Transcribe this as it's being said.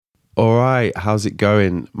All right, how's it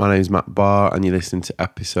going? My name's Matt Barr, and you're listening to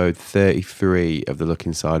episode 33 of the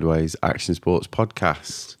Looking Sideways Action Sports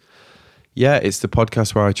podcast. Yeah, it's the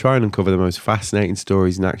podcast where I try and uncover the most fascinating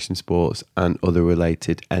stories in action sports and other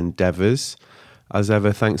related endeavours. As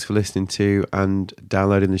ever, thanks for listening to and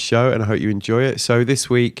downloading the show, and I hope you enjoy it. So this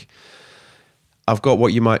week, I've got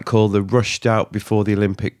what you might call the rushed out before the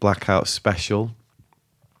Olympic blackout special.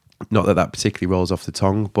 Not that particularly rolls off the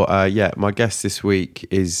tongue, but my guest this week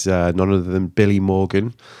is none other than Billy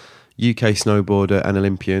Morgan, UK snowboarder and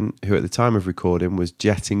Olympian, who at the time of recording was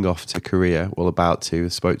jetting off to Korea, about to. I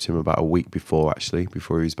spoke to him about a week before he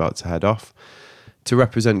was about to head off, to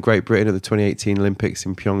represent Great Britain at the 2018 Olympics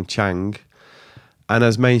in Pyeongchang. And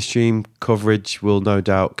as mainstream coverage will no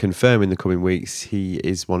doubt confirm in the coming weeks, he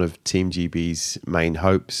is one of Team GB's main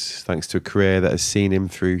hopes, thanks to a career that has seen him,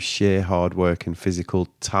 through sheer hard work and physical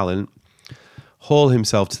talent, haul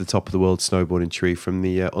himself to the top of the world snowboarding tree from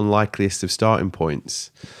the unlikeliest of starting points.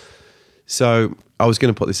 So I was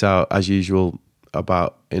going to put this out, as usual,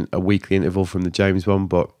 about in a weekly interval from the James one,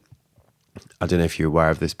 but I don't know if you're aware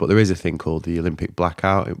of this, but there is a thing called the Olympic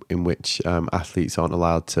blackout in which athletes aren't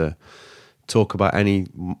allowed to talk about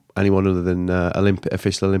anyone other than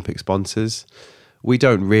official Olympic sponsors. We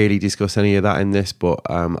don't really discuss any of that in this, but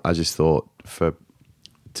I just thought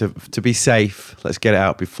to be safe, let's get it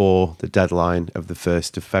out before the deadline of the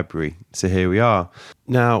 1st of February. So here we are.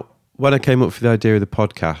 Now, when I came up with the idea of the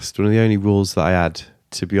podcast, one of the only rules that I had,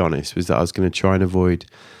 to be honest, was that I was going to try and avoid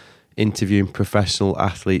interviewing professional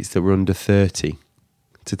athletes that were under 30,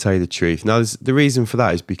 to tell you the truth. Now, the reason for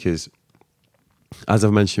that is because, as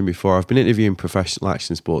I've mentioned before, I've been interviewing professional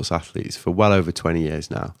action sports athletes for well over 20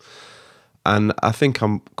 years now. And I think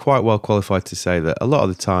I'm quite well qualified to say that a lot of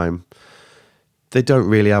the time, they don't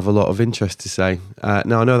really have a lot of interest to say.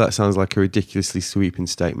 Now, I know that sounds like a ridiculously sweeping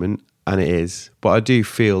statement, and it is, but I do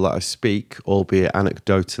feel that I speak, albeit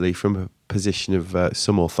anecdotally, from a position of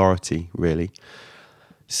some authority, really.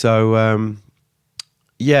 So, I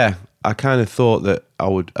kind of thought that I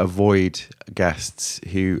would avoid guests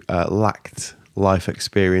who lacked life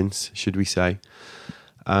experience, should we say.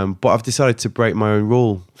 But I've decided to break my own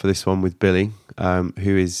rule for this one with Billy,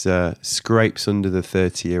 who is scrapes under the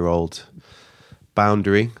 30-year-old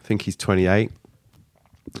boundary. I think he's 28.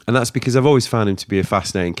 And that's because I've always found him to be a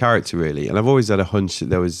fascinating character, really. And I've always had a hunch that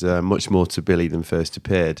there was much more to Billy than first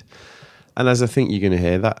appeared. And as I think you're going to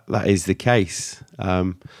hear, that is the case.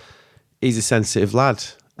 He's a sensitive lad.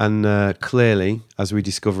 And clearly, as we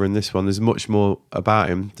discover in this one, there's much more about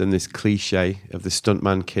him than this cliche of the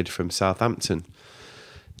stuntman kid from Southampton.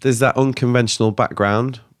 There's that unconventional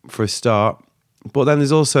background, for a start, but then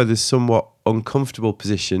there's also this somewhat uncomfortable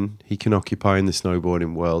position he can occupy in the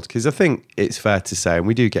snowboarding world, because I think it's fair to say, and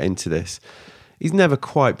we do get into this, he's never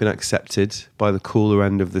quite been accepted by the cooler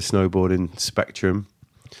end of the snowboarding spectrum.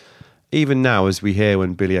 Even now, as we hear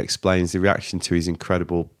when Billy explains the reaction to his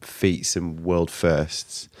incredible feats and world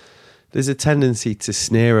firsts, there's a tendency to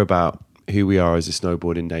sneer about who we are as a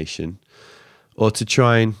snowboarding nation, or to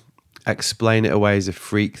try and explain it away as a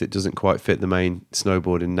freak that doesn't quite fit the main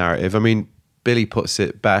snowboarding narrative. I mean, Billy puts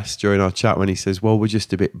it best during our chat when he says, well, we're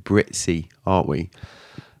just a bit Britsy, aren't we?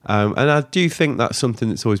 And I do think that's something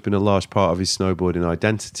that's always been a large part of his snowboarding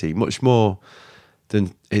identity, much more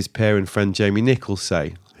than his peer and friend Jamie Nicholls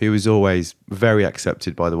say, who was always very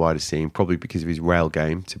accepted by the wider scene, probably because of his rail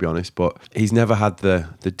game, to be honest. But he's never had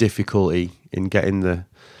the difficulty in getting the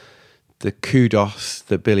kudos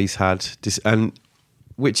that Billy's had, and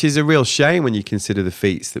which is a real shame when you consider the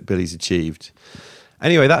feats that Billy's achieved.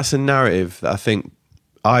 Anyway, that's a narrative that I think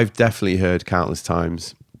I've definitely heard countless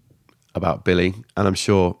times about Billy, and I'm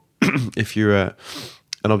sure if you're an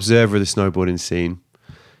observer of the snowboarding scene,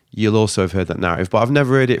 you'll also have heard that narrative, but I've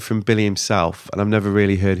never heard it from Billy himself, and I've never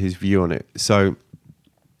really heard his view on it. So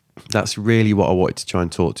that's really what I wanted to try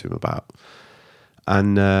and talk to him about.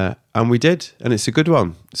 And we did, and it's a good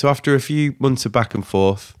one. So after a few months of back and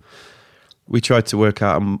forth, we tried to work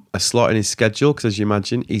out a slot in his schedule, because as you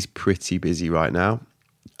imagine, he's pretty busy right now.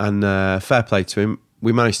 And fair play to him,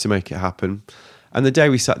 we managed to make it happen. And the day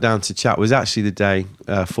we sat down to chat was actually the day,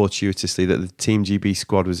 fortuitously, that the Team GB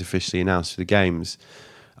squad was officially announced for the Games.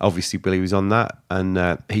 Obviously, Billy was on that,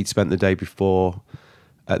 and he'd spent the day before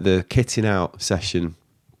at the kitting out session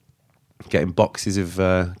getting boxes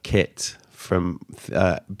of kit from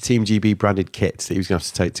Team GB branded kits that he was going to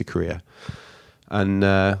have to take to Korea. And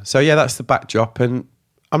that's the backdrop. And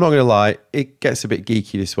I'm not going to lie, it gets a bit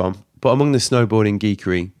geeky, this one. But among the snowboarding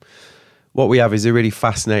geekery, what we have is a really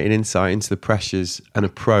fascinating insight into the pressures and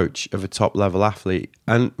approach of a top-level athlete.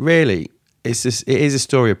 And really, it is a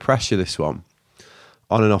story of pressure, this one.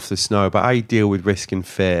 on and off the snow, about how you deal with risk and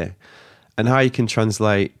fear, and how you can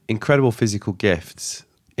translate incredible physical gifts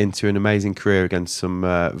into an amazing career against some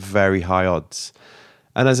very high odds.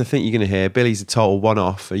 And as I think you're going to hear, Billy's a total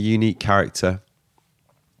one-off, a unique character.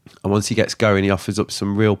 And once he gets going, he offers up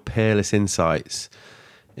some real peerless insights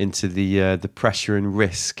into the pressure and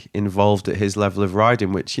risk involved at his level of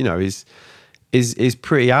riding, which, you know, is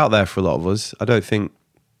pretty out there for a lot of us. I don't think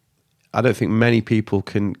many people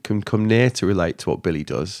can come near to relate to what Billy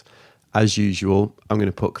does. As usual, I'm going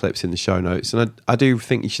to put clips in the show notes, and I do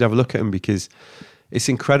think you should have a look at them, because it's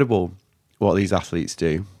incredible what these athletes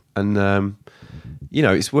do. And you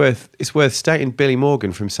know, it's worth stating Billy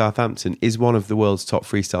Morgan from Southampton is one of the world's top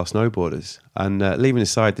freestyle snowboarders. And leaving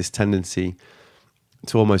aside this tendency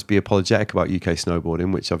to almost be apologetic about UK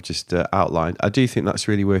snowboarding, which I've just outlined, I do think that's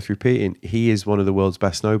really worth repeating. He is one of the world's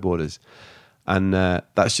best snowboarders. And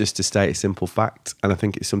that's just to state a simple fact. And I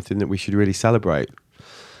think it's something that we should really celebrate.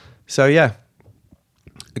 So yeah,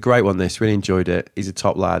 a great one this. Really enjoyed it. He's a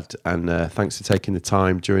top lad. And thanks for taking the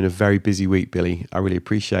time during a very busy week, Billy. I really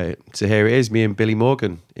appreciate it. So here it is, me and Billy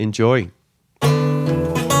Morgan. Enjoy.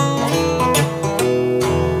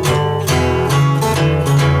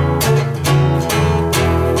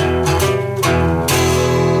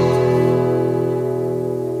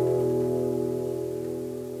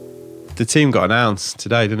 The team got announced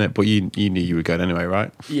today, didn't it? But you knew you were going anyway,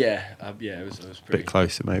 right? Yeah, it was pretty... A bit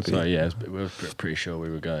closer, maybe. So, yeah, we were pretty sure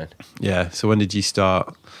we were going. Yeah, so when did you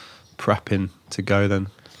start prepping to go then?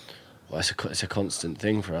 Well, it's a constant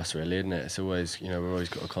thing for us, really, isn't it? It's always, you know, we've always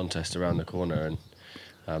got a contest around the corner,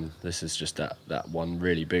 and this is just that one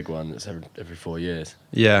really big one that's every 4 years.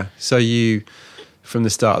 Yeah, so you, from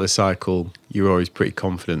the start of the cycle, you were always pretty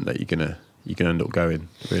confident that you're gonna end up going,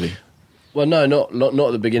 really? Well, no, not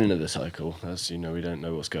at the beginning of the cycle. As you know, we don't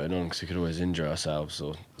know what's going on, because we could always injure ourselves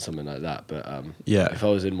or something like that. But yeah, if I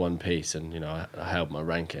was in one piece and, you know, I held my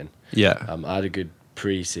ranking, yeah, I had a good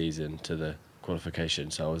pre-season to the qualification,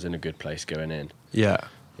 so I was in a good place going in. Yeah.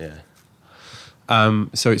 Yeah.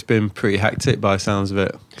 So it's been pretty hectic by the sounds of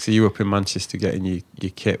it. So you were up in Manchester getting your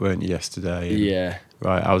kit, weren't you, yesterday? Yeah.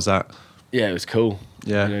 Right. How was that? Yeah, it was cool.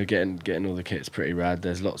 Yeah. You know, getting all the kits pretty rad.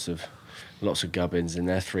 There's lots of gubbins in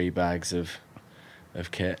there. 3 bags of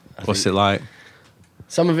kit. What's it like?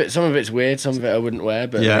 Some of it's weird. Some of it I wouldn't wear,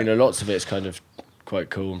 but yeah. You know, lots of it's kind of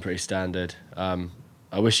quite cool and pretty standard.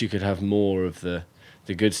 I wish you could have more of the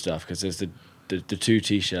good stuff, because there's the 2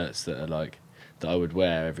 t-shirts that are like that I would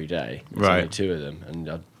wear every day. There's right. only 2 of them, and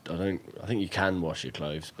I think you can wash your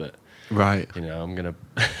clothes, but right. You know, I'm gonna.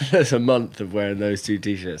 There's a month of wearing those 2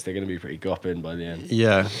 t-shirts. They're gonna be pretty gopping by the end.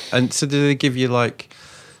 Yeah, and so do they give you like,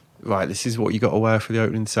 right, this is what you got to wear for the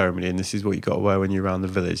opening ceremony, and this is what you got to wear when you're around the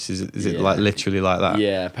village? Is it like literally like that?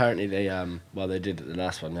 Yeah, apparently they they did at the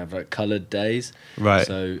last one. They have like coloured days. Right.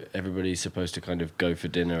 So everybody's supposed to kind of go for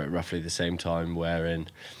dinner at roughly the same time, wearing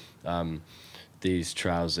these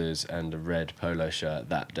trousers and a red polo shirt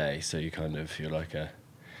that day. So you kind of feel like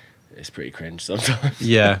it's pretty cringe sometimes.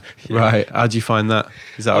 Yeah, right. How do you find that?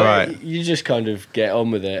 Is that all right? You just kind of get on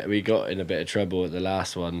with it. We got in a bit of trouble at the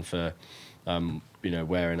last one for, you know,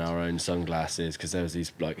 wearing our own sunglasses, because there was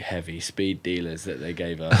these like heavy speed dealers that they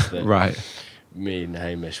gave us. That right. Me and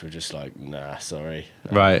Hamish were just like, nah, sorry.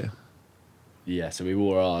 Right. Yeah, so we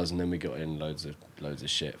wore ours, and then we got in loads of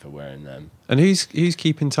shit for wearing them. And who's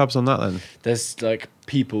keeping tabs on that then? There's like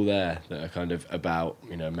people there that are kind of about,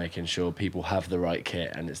 you know, making sure people have the right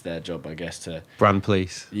kit, and it's their job, I guess, to... Brand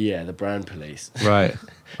police. Yeah, the brand police. Right.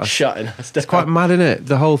 Shutting us down. It's quite mad, isn't it?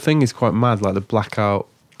 The whole thing is quite mad, like the blackout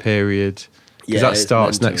period. Because that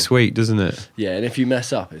starts next week, doesn't it? Yeah, and if you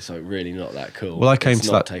mess up, it's like really not that cool. Well, it's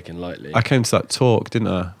not taken lightly. I came to that talk, didn't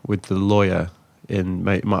I, with the lawyer it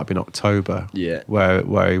might have been October. Yeah.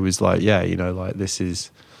 Where he was like, yeah, you know, like this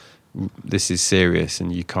is serious,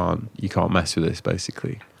 and you can't mess with this,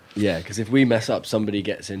 basically. Yeah, because if we mess up, somebody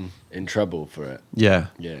gets in trouble for it. Yeah.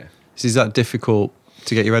 Yeah. So is that difficult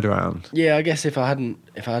to get your head around? Yeah, I guess if I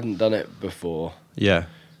hadn't done it before. Yeah.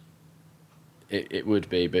 It would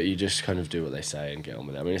be, but you just kind of do what they say and get on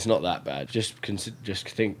with it. I mean, it's not that bad. Just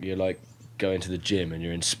think you're like going to the gym and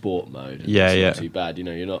you're in sport mode. And it's not too bad. You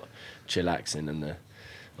know, you're not chillaxing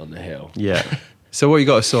on the hill. Yeah. So what you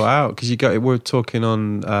got to sort out? Because we're talking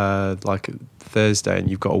on like Thursday, and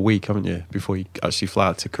you've got a week, haven't you, before you actually fly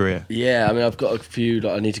out to Korea? Yeah, I mean, I've got a few.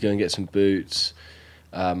 Like, I need to go and get some boots.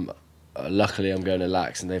 Luckily, I'm going to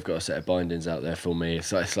Lax, and they've got a set of bindings out there for me.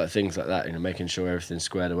 So it's like things like that, you know, making sure everything's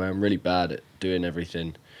squared away. I'm really bad at doing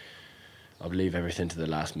everything. I leave everything to the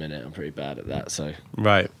last minute. I'm pretty bad at that. So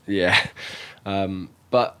right. Yeah,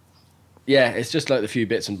 but yeah, it's just like the few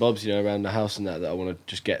bits and bobs, you know, around the house and that I want to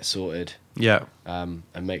just get sorted Yeah. and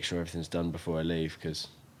make sure everything's done before I leave, because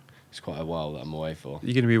it's quite a while that I'm away for.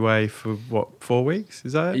 You're going to be away for, what, 4 weeks?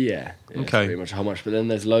 Is that it? Yeah, it's Okay. pretty much how much. But then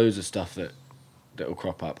there's loads of stuff that will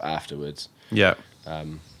crop up afterwards. Yeah.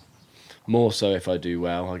 More so if I do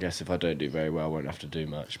well. I guess if I don't do very well, I won't have to do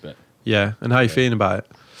much. But Yeah. And how are you feeling about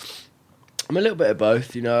it? I'm a little bit of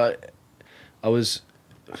both. You know, I was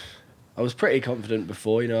pretty confident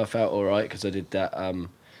before. You know, I felt all right because I did that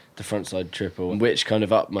the frontside triple, which kind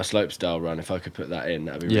of upped my slopestyle run. If I could put that in,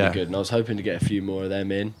 that'd be really Yeah. good. And I was hoping to get a few more of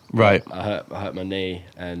them in. Right. I hurt my knee,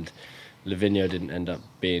 and Livigno didn't end up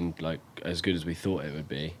being like as good as we thought it would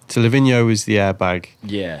be. So Livigno was the airbag,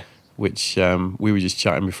 Yeah. which we were just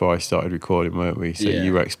chatting before I started recording, weren't we? So Yeah.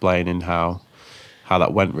 you were explaining how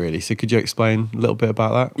that went, really. So could you explain a little bit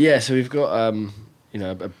about that? Yeah, so we've got you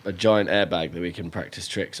know, a giant airbag that we can practice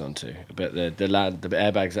tricks onto. But the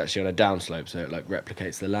airbag's actually on a downslope, so it like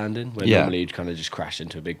replicates the landing. Where Yeah. normally you'd kind of just crash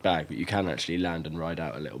into a big bag, but you can actually land and ride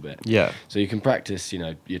out a little bit. Yeah. So you can practice, you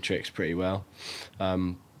know, your tricks pretty well.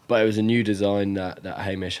 But it was a new design that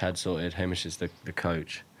Hamish had sorted. Hamish is the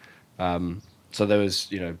coach. So there was,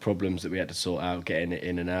 you know, problems that we had to sort out, getting it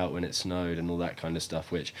in and out when it snowed and all that kind of stuff,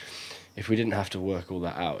 which if we didn't have to work all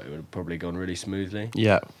that out, it would have probably gone really smoothly.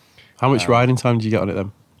 Yeah. How much riding time did you get on it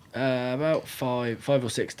then? About 5 or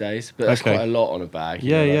 6 days, but that's Okay. quite a lot on a bag.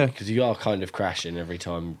 Yeah, yeah. Because you are kind of crashing every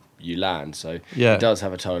time you land, so Yeah. it does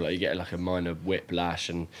have a toll. Like you get like a minor whiplash,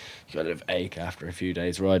 and you kind of ache after a few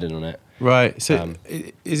days riding on it. Right. So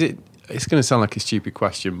is it? It's going to sound like a stupid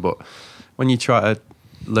question, but when you try to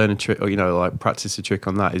learn a trick, or you know, like practice a trick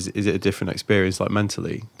on that, is it a different experience, like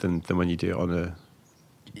mentally, than when you do it on a?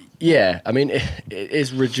 Yeah, I mean it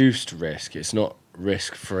is reduced risk. It's not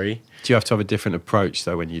risk free. Do you have to have a different approach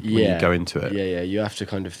though when you go into it? Yeah. You have to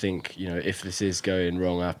kind of think, you know, if this is going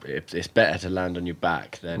wrong, it's better to land on your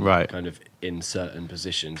back than Right. kind of in certain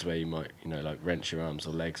positions where you might, you know, like wrench your arms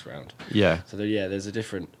or legs around. Yeah. So there's a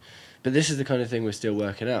different, but this is the kind of thing we're still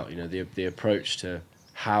working out. You know, the approach to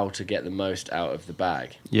how to get the most out of the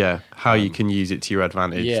bag. Yeah. How you can use it to your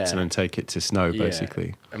advantage yeah. to then take it to snow, Yeah.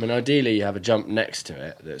 basically. I mean, ideally you have a jump next to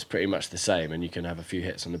it that's pretty much the same, and you can have a few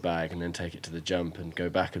hits on the bag and then take it to the jump and go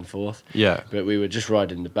back and forth. Yeah. But we were just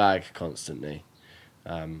riding the bag constantly,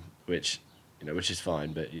 which is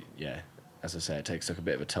fine. But yeah, as I say, it takes like a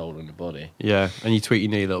bit of a toll on the body. Yeah. And you tweak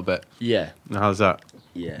your knee a little bit. Yeah, And how's that?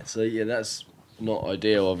 yeah. So yeah, that's not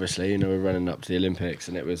ideal. Obviously, you know, we're running up to the Olympics,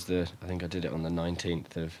 and it was I think I did it on the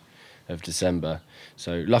 19th of December.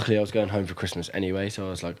 So luckily, I was going home for Christmas anyway. So I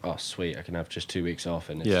was like, oh sweet, I can have just 2 weeks off,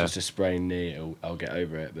 and it's Yeah. just a sprained knee. I'll get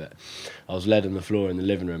over it. But I was led on the floor in the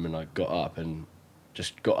living room, and I got up and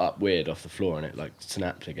just got up weird off the floor, and it like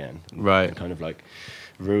snapped again. Right. And kind of like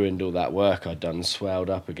ruined all that work I'd done, swelled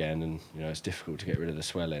up again, and you know it's difficult to get rid of the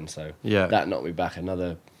swelling. So Yeah. that knocked me back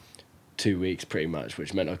another 2 weeks pretty much,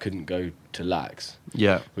 which meant I couldn't go to Lax,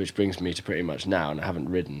 Yeah. which brings me to pretty much now, and I haven't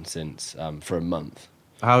ridden since for a month.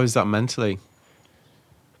 How is that mentally?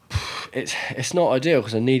 It's not ideal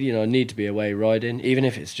because I need to be away riding, even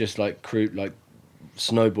if it's just like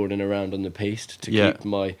snowboarding around on the piste to Yeah. keep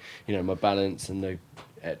my my balance and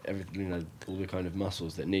everything, all the kind of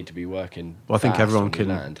muscles that need to be working. Well, I think fast everyone when you can.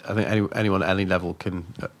 land. I think anyone at any level can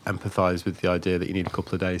empathise with the idea that you need a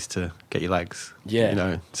couple of days to get your legs. Yeah. You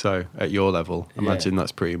know, so at your level, imagine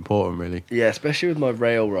that's pretty important, really. Yeah, especially with my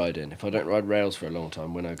rail riding. If I don't ride rails for a long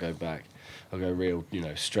time, when I go back, I'll go real,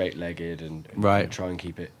 straight-legged and Right. try and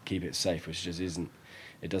keep it safe, which just isn't.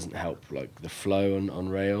 It doesn't help like the flow on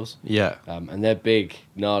rails. Yeah. And they're big,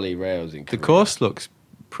 gnarly rails in The Korea. course looks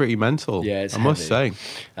pretty mental. Yeah, it's I must say. heavy.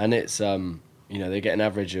 And it's they get an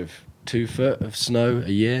average of 2 foot of snow a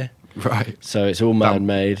year, Right. so it's all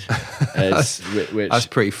man-made. which That's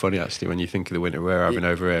pretty funny, actually, when you think of the winter we're having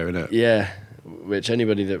over here, isn't it? yeah, which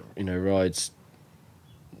anybody that rides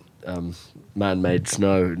man-made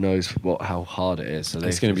snow knows how hard it is. So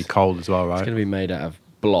It's going to be cold as well, It's right? going to be made out of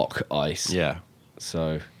block ice. Yeah.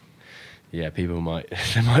 So yeah, people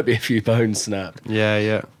there might be a few bones snapped Yeah,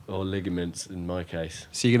 yeah. or ligaments in my case.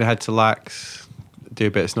 So you're going to head to Lax, do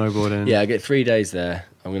a bit of snowboarding? Yeah, I get 3 days there.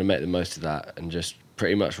 I'm going to make the most of that and just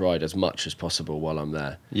pretty much ride as much as possible while I'm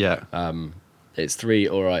there. Yeah. It's 3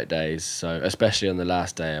 all right days, so especially on the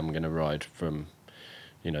last day, I'm going to ride from,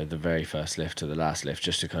 the very first lift to the last lift,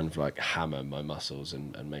 just to kind of like hammer my muscles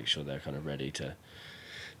and make sure they're kind of ready to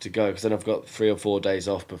go. Because then I've got 3 or 4 days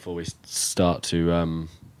off before we start to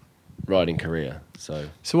ride in Korea. So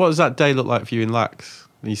what does that day look like for you in Lax?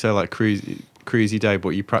 You say like cruisy day, but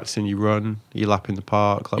you practicing, you run, you lap in the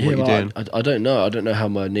park, like what you doing? I don't know. I don't know how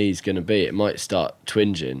my knee's going to be. It might start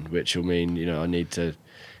twinging, which will mean I need to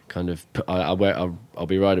kind of I'll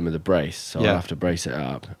be riding with a brace, so Yeah. I'll have to brace it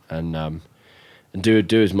up and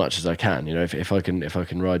do as much as I can. You know, if I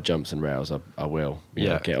can ride jumps and rails, I will. You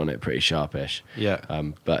know, Yeah. get on it pretty sharpish. Yeah.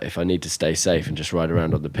 But if I need to stay safe and just ride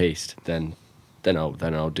around on the piste, then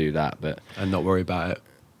I'll do that. But And not worry about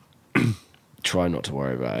it. try not to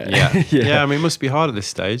worry about it. Yeah. Yeah. I mean, it must be hard at this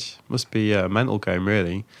stage. Must be a mental game,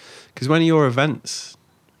 really. Because when are your events?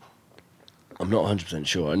 I'm not 100%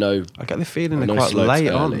 sure. I know. I get the feeling I they're know quite Slope's late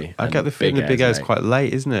on. early I and get the feeling Big the Big Air's Air's late. quite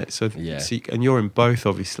late, isn't it? So, Yeah. and you're in both,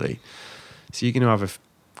 obviously. So you're going to have a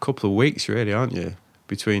couple of weeks, really, aren't you,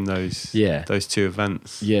 between those those two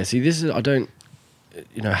events? Yeah. See, this is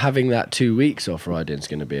having that 2 weeks off riding is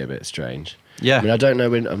going to be a bit strange. Yeah. I mean, I don't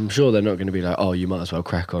know when. I'm sure they're not going to be like, oh, you might as well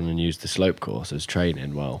crack on and use the slope course as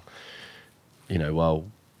training while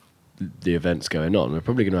the event's going on. We're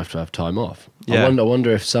probably going to have time off. Yeah. I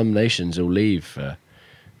wonder if some nations will leave for,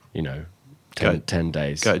 10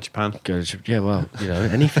 days. Go to Japan.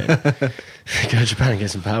 Anything. Go to Japan and get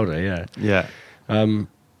some powder. Yeah. Yeah. I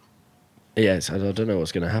don't know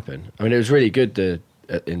what's going to happen. I mean, it was really good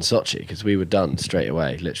in Sochi because we were done straight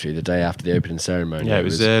away, literally the day after the opening ceremony. Yeah, it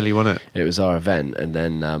was early, wasn't it? It was our event, and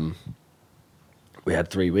then we had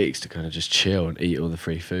 3 weeks to kind of just chill and eat all the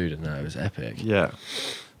free food, and that it was epic. Yeah.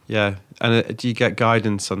 Yeah. And do you get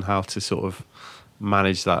guidance on how to sort of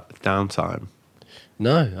manage that downtime?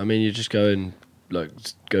 No, I mean you just go and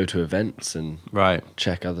go to events and Right.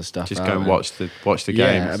 check other stuff. Just out go and watch the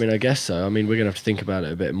Yeah, games. I mean I guess so. I mean we're gonna have to think about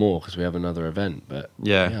it a bit more because we have another event, but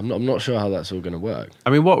Yeah. I'm not sure how that's all gonna work. I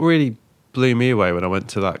mean, what really blew me away when I went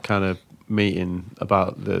to that kind of meeting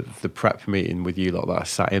about the prep meeting with you lot that I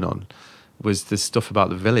sat in on was the stuff about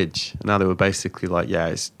the village. And now they were basically like, yeah,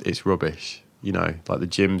 it's rubbish. You know, like the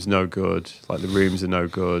gym's no good, like the rooms are no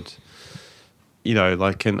good. You know,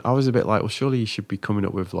 like, and I was a bit like, well, surely you should be coming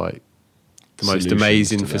up with like the most Solutions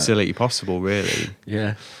amazing to that. facility possible, really.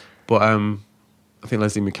 Yeah. But I think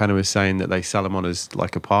Leslie McKenna was saying that they sell them on as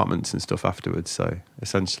like apartments and stuff afterwards. So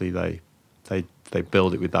essentially, they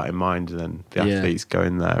build it with that in mind, and then the Yeah. athletes go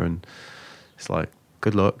in there, and it's like,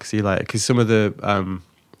 good luck, see you later. Because some of the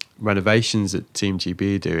renovations that Team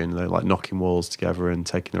GB are doing, they're like knocking walls together and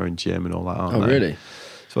taking their own gym and all that. Aren't Oh they? really?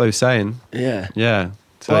 That's what they were saying. Yeah. Yeah.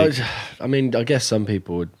 So Well, I mean, I guess some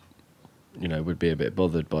people would be a bit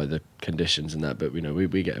bothered by the conditions and that, but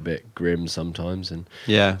we get a bit grim sometimes and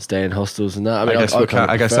yeah. stay in hostels and that. I mean, I guess, I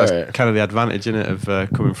guess prefer that's it. kind of the advantage, isn't it, of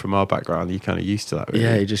coming from our background. You're kind of used to that, really.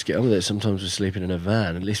 Yeah, you just get on with it. Sometimes we're sleeping in a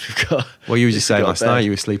van. At least we've got. Well, you were at just least saying we've got last a bed. night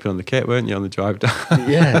you were sleeping on the kit, weren't you, on the drive down?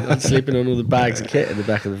 Yeah, I'm sleeping on all the bags of kit in the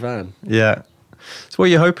back of the van. Yeah. So what are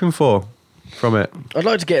you hoping for from it? I'd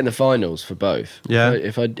like to get in the finals for both. Yeah.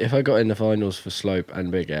 If I got in the finals for slope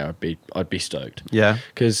and big air, I'd be stoked. Yeah.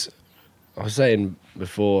 Because I was saying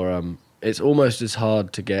before, it's almost as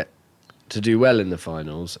hard to do well in the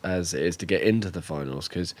finals as it is to get into the finals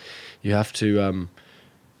because you have to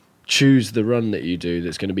choose the run that you do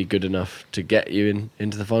that's going to be good enough to get you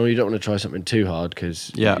into the final. You don't want to try something too hard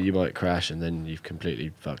because Yeah. you might crash and then you've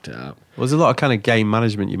completely fucked it up. Well, there's a lot of kind of game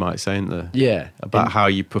management, you might say, isn't there? Yeah, About how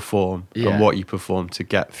you perform Yeah. and what you perform to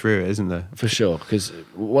get through it, isn't there? for sure. Because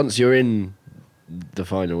once you're in the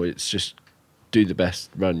final, it's just do the best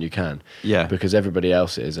run you can. Yeah. Because everybody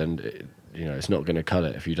else is, and it's not going to cut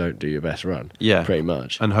it if you don't do your best run. Yeah. pretty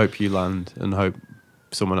much. And hope you land and hope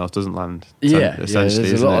someone else doesn't land. There's essentially,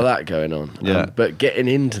 a isn't lot it? of that going on. Yeah. But getting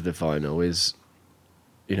into the final is,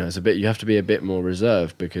 it's a bit. You have to be a bit more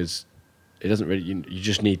reserved because it doesn't really. You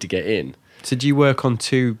just need to get in. So do you work on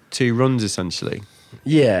two runs essentially?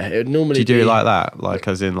 Yeah, it would normally. Do you do be, it like that? Like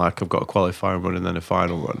as in like I've got a qualifying run and then a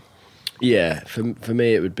final run? Yeah, for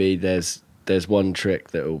me it would be there's one trick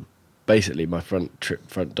that will basically my front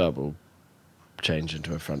dub will change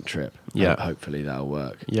into a front trip. Yeah. Hopefully that'll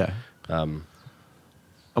work. Yeah.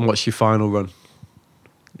 And what's your final run?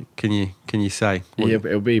 Can you say? What- Yeah, but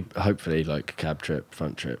it'll be hopefully like cab trip,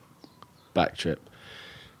 front trip, back trip.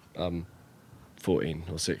 14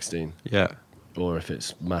 or 16. Yeah. Or if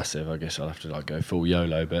it's massive, I guess I'll have to like go full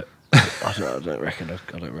YOLO. But I don't reckon I've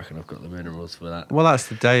got the minerals for that. Well, that's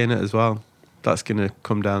the day in it as well. That's going to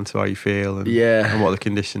come down to how you feel and Yeah. and what the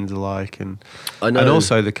conditions are like and I know. and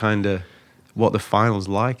also the kind of what the final's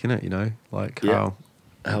like, innit? Like Yeah. how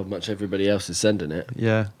How much everybody else is sending it.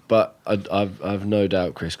 yeah. But I've no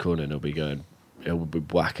doubt Chris Cornyn will be going. He'll be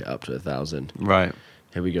whack it up to 1,000. Right.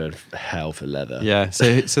 He'll be going hell for leather. Yeah.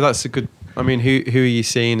 So that's a good. I mean, who are you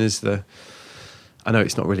seeing as the? I know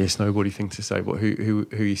it's not really a snowboardy thing to say, but who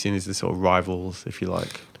are you seeing as the sort of rivals, if you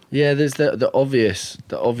like? Yeah, there's the obvious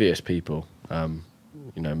people.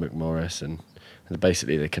 McMorris and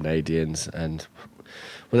basically the Canadians and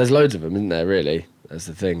well, there's loads of them, isn't there? Really. That's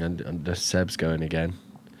the thing, and the Seb's going again.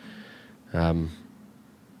 The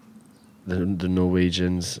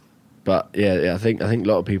Norwegians, but yeah, I think a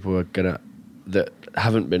lot of people are gonna that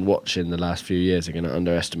haven't been watching the last few years are gonna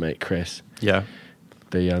underestimate Chris, Yeah.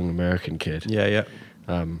 the young American kid. Yeah.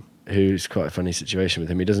 Who's quite a funny situation with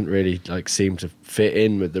him. He doesn't really like seem to fit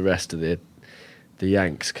in with the rest of the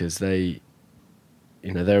Yanks because they,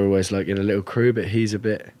 they're always like in a little crew, but he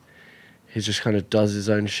just kind of does his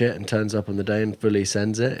own shit and turns up on the day and fully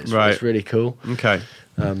sends it. It's really cool. Okay.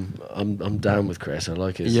 I'm down with Chris. I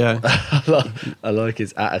like his I like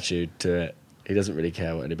his attitude to it. He doesn't really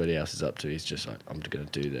care what anybody else is up to. He's just like, I'm going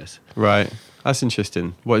to do this. Right. That's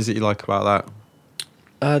interesting. What is it you like about that?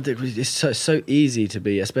 It's so easy to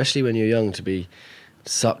be, especially when you're young, to be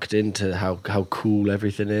sucked into how cool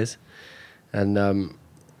everything is, and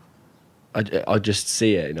I just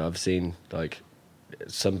see it. I've seen like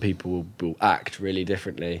some people will act really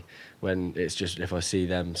differently when it's just if I see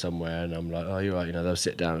them somewhere and I'm like, oh, you're right. They'll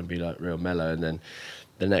sit down and be like real mellow, and then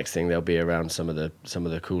the next thing they'll be around some of the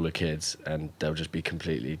cooler kids, and they'll just be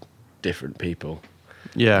completely different people.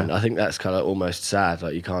 Yeah. And I think that's kind of almost sad.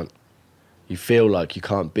 Like you feel like you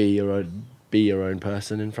can't be your own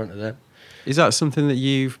person in front of them. Is that something that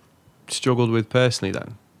you've struggled with personally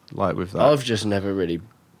then? Like with that? I've just never really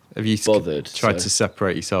Have you bothered. tried to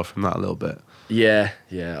separate yourself from that a little bit? Yeah.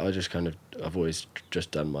 I've always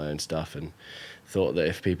just done my own stuff and thought that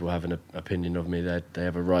if people have an opinion of me, they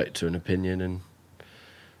have a right to an opinion, and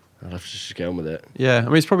I'll have to just get on with it. Yeah, I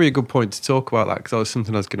mean, it's probably a good point to talk about that because that was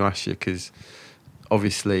something I was going to ask you because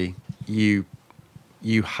obviously you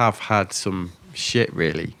have had some shit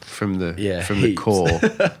really from the heaps. core,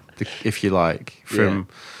 if you like.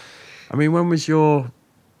 I mean, when was your?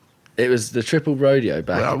 It was the Triple Rodeo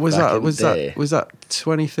back. Was back in that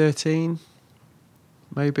 2013?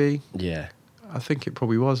 Maybe. Yeah, I think it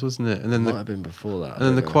probably wasn't it? And then might have been before that. And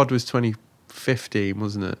then the quad was 2015,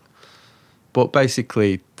 wasn't it? But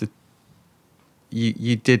basically,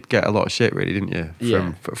 you did get a lot of shit, really, didn't you?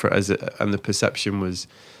 And the perception was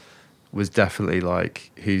definitely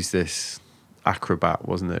like, who's this acrobat,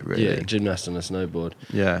 wasn't it? Really? Yeah, gymnast on a snowboard.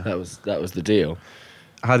 Yeah, that was the deal.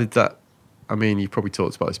 How did that? I mean, you probably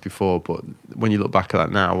talked about this before, but when you look back at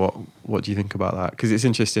that now, what do you think about that? Because it's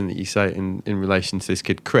interesting that you say it in relation to this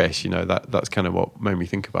kid Chris. That's kind of what made me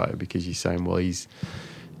think about it, because you're saying, well, he's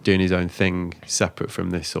doing his own thing separate from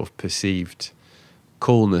this sort of perceived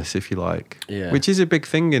coolness, if you like. Yeah. Which is a big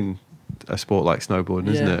thing in a sport like snowboarding,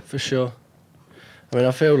 isn't it? For sure. I mean,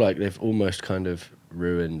 I feel like they've almost kind of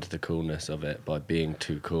ruined the coolness of it by being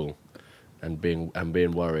too cool and being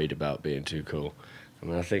worried about being too cool. I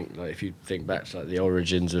mean, I think like if you think back to like the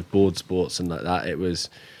origins of board sports and like that, it was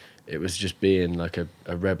just being like a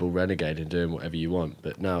rebel renegade and doing whatever you want.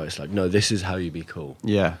 But now it's like, no, this is how you be cool.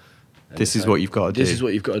 Yeah. And this is what you've got to do. This is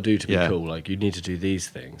what you've got to do to be cool. Like, you need to do these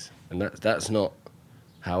things. And that's not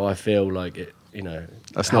how I feel like it,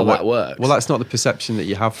 that's how not that works. Well, that's not the perception that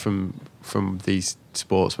you have from these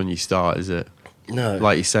sports when you start, is it? No.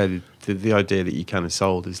 Like you said, the idea that you kind of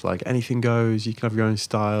sold is like anything goes, you can have your own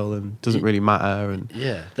style and it doesn't really matter. And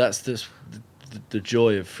yeah, that's the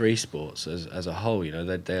joy of free sports as a whole.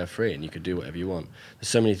 They are free and you can do whatever you want. There's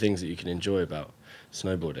so many things that you can enjoy about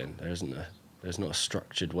snowboarding. There's not a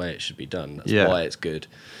structured way it should be done. That's why it's good.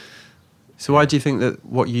 So why do you think that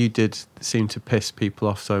what you did seemed to piss people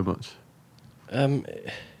off so much?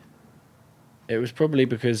 It was probably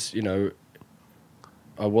because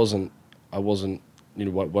I wasn't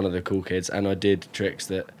one of the cool kids, and I did tricks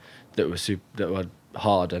that were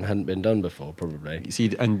hard and hadn't been done before, probably.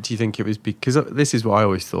 See, and do you think it was because this is what I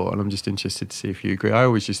always thought, and I'm just interested to see if you agree. I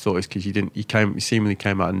always just thought it's because you seemingly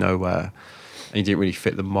came out of nowhere, and you didn't really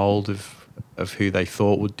fit the mold of who they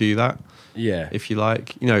thought would do that. Yeah, if you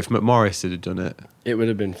like, if McMorris had done it, it would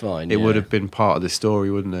have been fine. It would have been part of the story,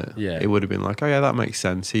 wouldn't it? Yeah, it would have been like, oh yeah, that makes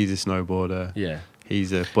sense. He's a snowboarder. Yeah,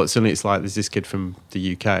 but suddenly it's like there's this kid from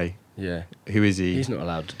the UK. Yeah, who is he? He's not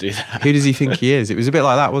allowed to do that. Who does he think he is? It was a bit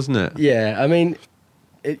like that, wasn't it? Yeah, I mean,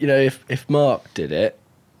 if Mark did it,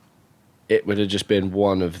 it would have just been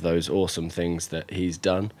one of those awesome things that he's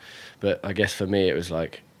done. But I guess for me, it was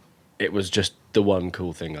like, it was just the one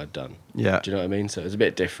cool thing I'd done. Yeah. Do you know what I mean? So it was a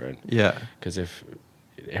bit different. Yeah. Because if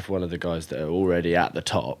one of the guys that are already at the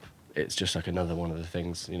top, it's just like another one of the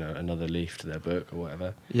things, another leaf to their book or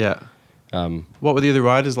whatever. Yeah. What were the other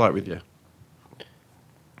riders like with you?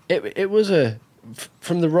 It was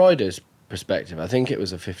from the riders' perspective, I think it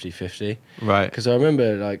was a 50-50. Right. Because I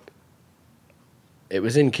remember, like, it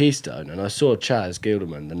was in Keystone, and I saw Chaz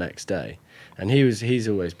Gilderman the next day, and he's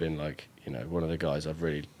always been, like, one of the guys I've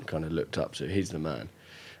really kind of looked up to. He's the man.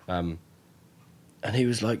 and he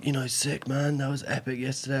was like, sick, man, that was epic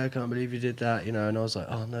yesterday, I can't believe you did that, and I was like,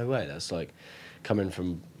 oh, no way, that's like coming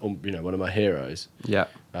from, one of my heroes. Yeah.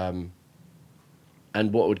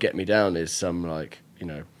 And what would get me down is some like,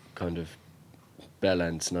 kind of bell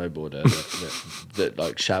end snowboarder that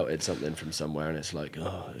like shouted something from somewhere, and it's like,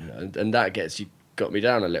 oh, and that got me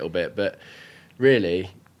down a little bit, but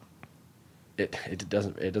really, it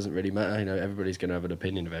doesn't really matter. Everybody's going to have an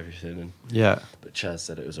opinion of everything. And Yeah. But Chaz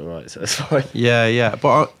said it was all right, so it's fine. Yeah.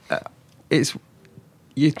 But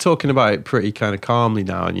you're talking about it pretty kind of calmly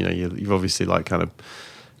now, and you've obviously like kind of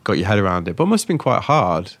got your head around it. But it must have been quite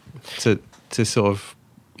hard to sort of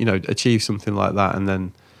achieve something like that and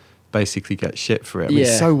then basically get shit for it. I mean,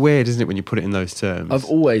 it's so weird, isn't it, when you put it in those terms? I've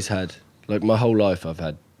always had, like, my whole life I've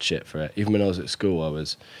had shit for it. Even when I was at school, I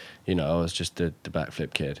was just the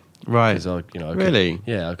backflip kid. Right. 'Cause I really?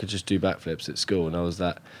 I could just do backflips at school, and I was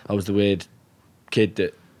the weird kid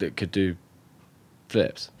that could do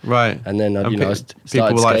flips. Right. And then I people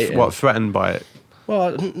started were like, skating. what, threatened by it?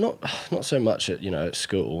 Well, not so much at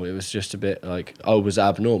school. It was just a bit like I was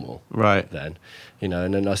abnormal. Right. Then,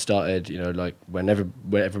 and then I started, like whenever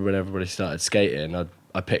everybody started skating,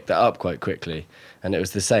 I picked that up quite quickly, and it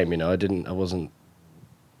was the same. I wasn't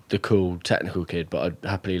the cool technical kid, but I'd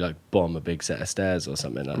happily like bomb a big set of stairs or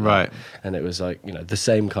something like right. that. And it was like, the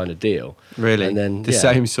same kind of deal. Really? And then the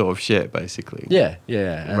same sort of shit, basically. Yeah.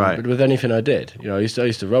 And, right. But with anything I did, I used to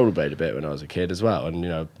rollerblade a bit when I was a kid as well,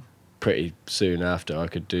 and pretty soon after I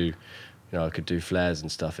could do flares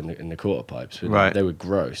and stuff in the quarter pipes. Right. They were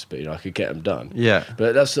gross, but I could get them done. Yeah.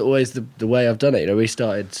 But that's always the way I've done it. We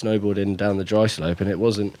started snowboarding down the dry slope,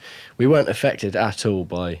 and we weren't affected at all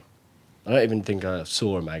by. I don't even think I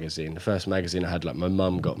saw a magazine. The first magazine I had, like, my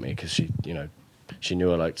mum got me because she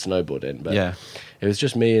knew I liked snowboarding. But yeah. It was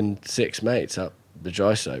just me and 6 mates up the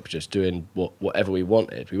dry slope, just doing whatever we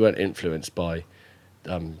wanted. We weren't influenced by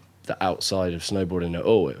the outside of snowboarding at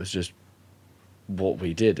all. It was just what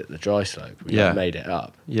we did at the dry slope. We made it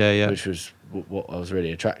up. Yeah. Which was what I was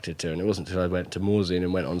really attracted to. And it wasn't until I went to Morzine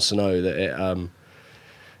and went on snow that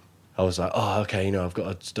I was like, oh, okay, I've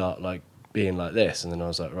got to start like being like this. And then I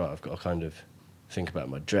was like, right, I've got to kind of think about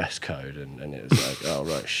my dress code. And it was like, oh,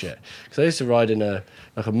 right, shit. Because I used to ride in a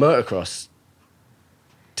motocross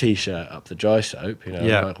T-shirt up the dry slope,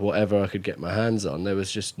 like whatever I could get my hands on. There was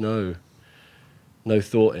just no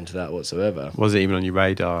thought into that whatsoever. Was it even on your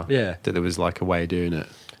radar? Yeah. That there was like a way of doing it?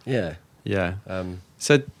 Yeah. Yeah.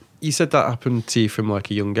 So you said that happened to you from like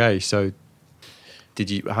a young age. So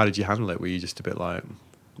how did you handle it? Were you just a bit like,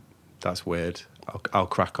 that's weird, I'll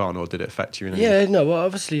crack on, or did it affect you in any? Yeah, no, well,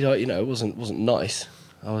 obviously, like, it wasn't nice.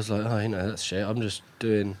 I was like, oh, that's shit. I'm just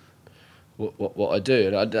doing what I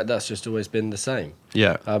do, and that's just always been the same.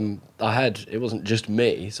 Yeah. It wasn't just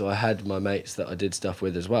me, so I had my mates that I did stuff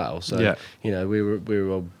with as well. So yeah. We were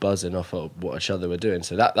all buzzing off of what each other were doing.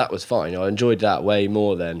 So that was fine. I enjoyed that way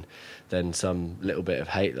more than some little bit of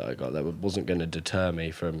hate that I got. That wasn't going to deter me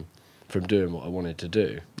from doing what I wanted to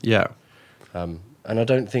do. Yeah. And I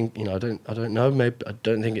don't think, I don't know, maybe I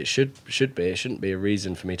don't think it should be. It shouldn't be a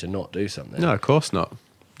reason for me to not do something. No, of course not.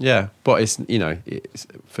 Yeah, but it's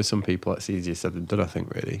for some people it's easier said than done, I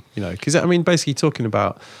think, really. Because I mean, basically talking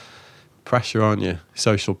about pressure, aren't you?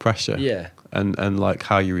 Social pressure. Yeah. And like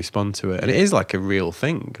how you respond to it, and it is like a real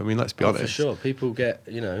thing. I mean, let's be honest. For sure, people get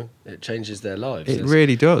it changes their lives. It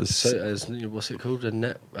really does. So what's it called?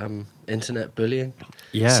 Internet bullying.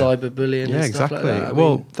 Yeah. Cyber bullying. Yeah, and exactly. Stuff like that.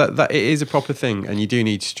 Well, that it is a proper thing, and you do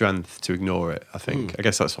need strength to ignore it. I think. I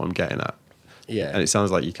guess that's what I'm getting at. Yeah. And it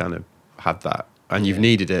sounds like you kind of had that, and you've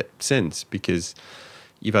needed it since because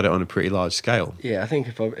you've had it on a pretty large scale. Yeah, I think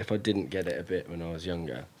if I didn't get it a bit when I was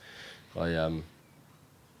younger, I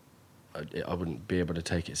wouldn't be able to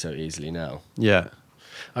take it so easily now. Yeah.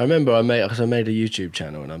 I remember I made a YouTube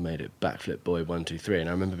channel and I made it Backflip Boy 123, and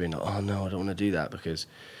I remember being like, oh no, I don't want to do that because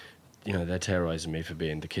they're terrorizing me for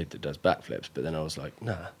being the kid that does backflips. But then I was like,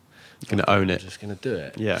 nah, you're gonna own it. I'm just gonna do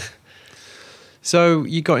it. Yeah. So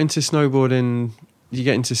you got into snowboarding. You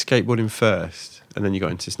get into skateboarding first, and then you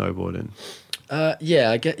got into snowboarding.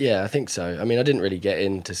 I think so. I mean, I didn't really get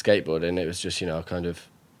into skateboarding. It was just kind of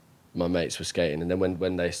my mates were skating, and then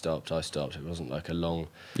when they stopped, I stopped. It wasn't like a long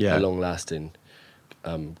lasting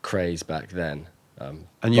craze back then.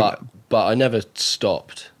 But I never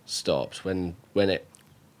stopped when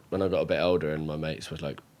I got a bit older and my mates was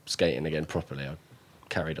like skating again properly. I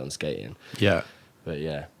carried on skating. Yeah. But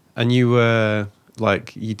yeah. And you were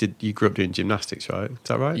you grew up doing gymnastics, right? Is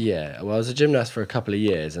that right? Yeah. Well, I was a gymnast for a couple of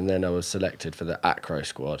years, and then I was selected for the acro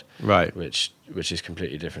squad. Right. Which is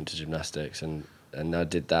completely different to gymnastics, and I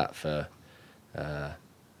did that for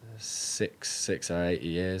 6 or 8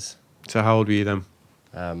 years. So how old were you then?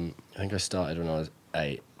 I think I started when I was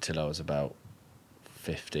 8 till I was about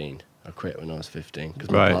 15. I quit when I was 15 because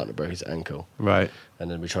my Right. partner broke his ankle. Right. And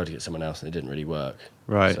then we tried to get someone else and it didn't really work.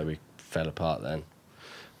 Right. So we fell apart then.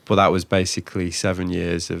 But that was basically 7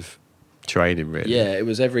 years of training, really. Yeah, it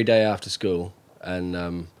was every day after school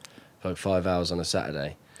and like 5 hours on a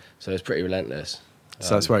Saturday. So it's pretty relentless.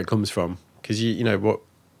 So that's where it comes from. Because you know what,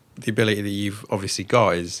 the ability that you've obviously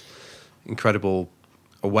got is incredible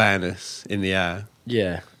awareness in the air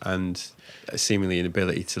Yeah. and seemingly an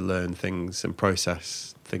ability to learn things and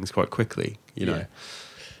process things quite quickly. You know,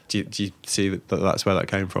 Yeah. do you see that that's where that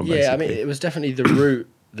came from? Yeah, basically? I mean, it was definitely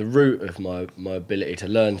the root of my ability to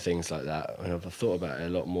learn things like that. And I've thought about it a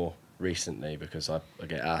lot more recently because I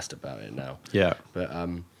get asked about it now. Yeah. But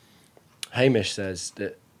Hamish says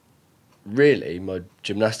that really my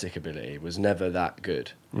gymnastic ability was never that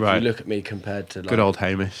good. Right. If you look at me compared to like, Good old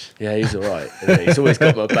Hamish. yeah, he's all right. Isn't he? He's always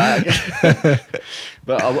got my back.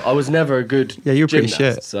 But I was never a good Yeah, you were pretty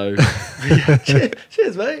gymnast, shit. So yeah,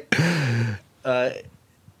 cheers, mate.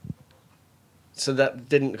 So that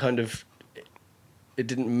didn't it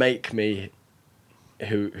didn't make me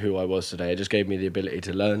who I was today. It just gave me the ability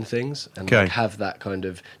to learn things and Okay. like, have that kind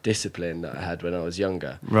of discipline that I had when I was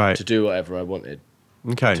younger. Right. To do whatever I wanted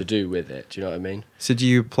Okay. to do with it. Do you know what I mean? So do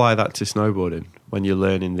you apply that to snowboarding when you're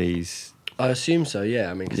learning these? I assume so, yeah.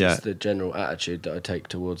 I mean, 'cause Yeah. it's the general attitude that I take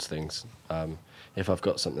towards things. If I've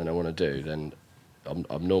got something I want to do, then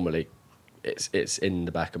I'm normally it's in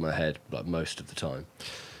the back of my head like most of the time.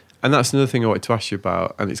 And that's another thing I wanted to ask you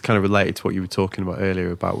about, and it's kind of related to what you were talking about earlier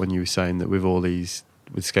about when you were saying that with all these,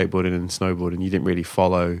 with skateboarding and snowboarding, you didn't really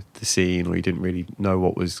follow the scene or you didn't really know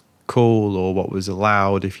what was cool or what was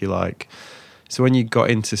allowed, if you like. So when you got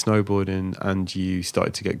into snowboarding and you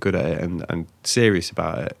started to get good at it and serious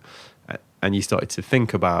about it, and you started to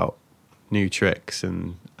think about new tricks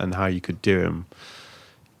and how you could do them,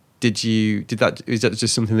 is that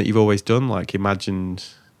just something that you've always done, like imagined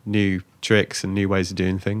new tricks and new ways of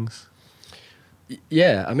doing things?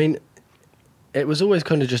 Yeah, I mean, it was always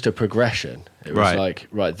kind of just a progression. It was Right. like,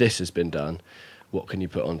 right, this has been done. What can you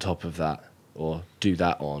put on top of that, or do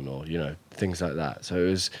that on, or things like that. So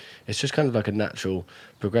it's just kind of like a natural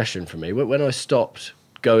progression for me. When I stopped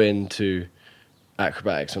going to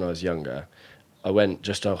acrobatics when I was younger, I went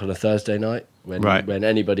just on a Thursday night when Right. when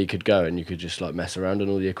anybody could go and you could just like mess around on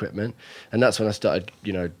all the equipment, and that's when I started,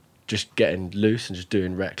 just getting loose and just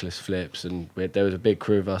doing reckless flips. And there was a big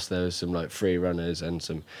crew of us. There was some like free runners and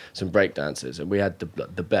some break dancers, and we had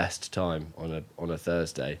the best time on a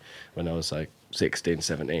Thursday when I was like 16,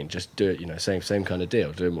 17. Just do it, same kind of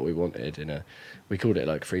deal, doing what we wanted we called it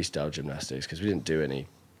like freestyle gymnastics because we didn't do any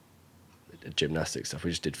gymnastic stuff.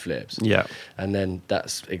 We just did flips. Yeah. And then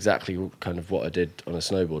that's exactly kind of what I did on a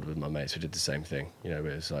snowboard with my mates. We did the same thing. It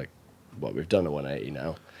was like, what we've done a 180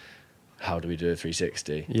 now. How do we do a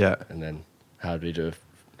 360? Yeah. And then how do we do a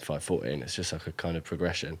 514? It's just like a kind of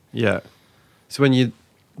progression. Yeah. So when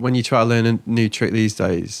you try to learn a new trick these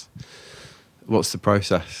days, what's the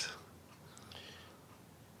process?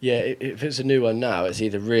 Yeah, if it's a new one now, it's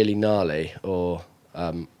either really gnarly or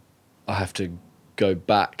I have to go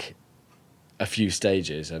back a few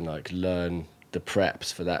stages and like learn the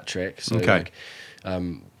preps for that trick. So Okay.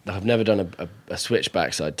 I've never done a switch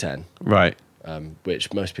backside 10. Right.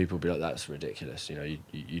 Which most people would be like, that's ridiculous.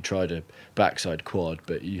 You tried a backside quad,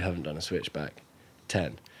 but you haven't done a switchback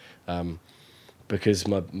 10. Because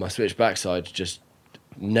my switch backside just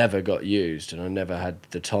never got used and I never had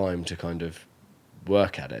the time to kind of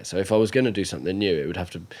work at it. So if I was going to do something new, it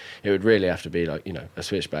would really have to be like, a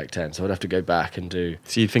switchback 10. So I'd have to go back and do.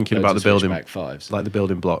 So you're thinking loads about of the building, switchback fives. like the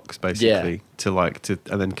building blocks, basically, Yeah.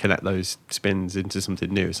 and then connect those spins into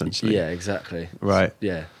something new, essentially. Yeah, exactly. Right.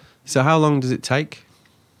 Yeah. So how long does it take?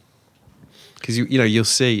 Because you'll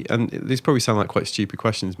see, and these probably sound like quite stupid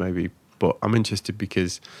questions, maybe, but I'm interested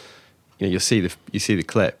because you'll see the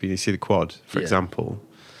clip, you see the quad, for Yeah. example,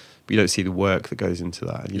 but you don't see the work that goes into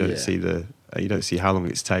that. And you don't Yeah. see you don't see how long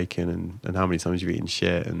it's taken and how many times you've eaten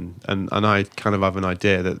shit, and I kind of have an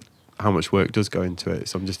idea that how much work does go into it.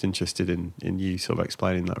 So I'm just interested in you sort of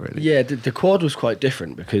explaining that, really. Yeah, the quad was quite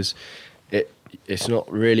different because it's not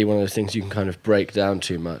really one of those things you can kind of break down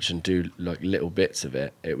too much and do like little bits of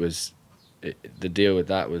it. The deal with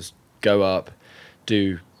that was go up,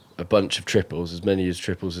 do a bunch of triples, as many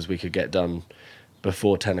triples as we could get done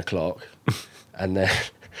before 10 o'clock, and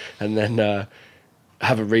then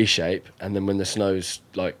have a reshape, and then when the snow's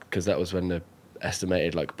like, because that was when the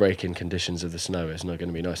estimated like break-in conditions of the snow is not going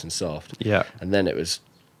to be nice and soft. Yeah. And then it was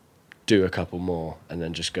do a couple more and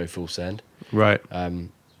then just go full send. Right.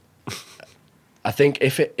 I think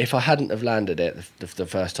if I hadn't have landed it the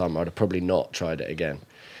first time, I'd have probably not tried it again.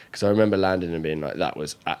 Because I remember landing and being like, that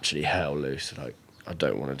was actually hell loose. Like, I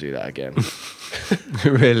don't want to do that again.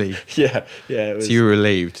 Really? Yeah. It was, So you were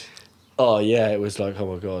relieved? oh, yeah, it was like,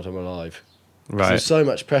 oh my God, I'm alive. 'Cause Right. There's so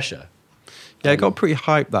much pressure. Yeah, it got pretty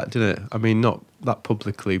hyped, that, didn't it? I mean, not that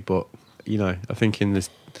publicly, but, you know, I think there's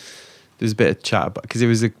a bit of chat about, because it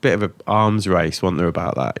was a bit of an arms race, wasn't there,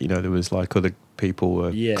 about that? You know, there was like other people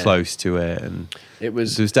were close to it, and It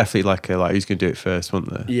was, there was definitely like who's going to do it first,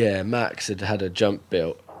 wasn't there? yeah, Max had a jump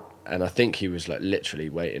built, and I think he was like literally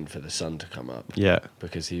waiting for the sun to come up. Yeah.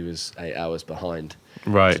 Because he was 8 hours behind to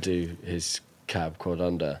Right. do his cab quad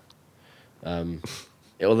under.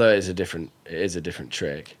 Although it is a different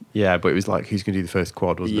trick. Yeah, but it was like, who's going to do the first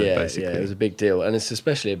quad, wasn't it, basically? Yeah, it was a big deal, and it's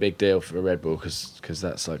especially a big deal for a Red Bull because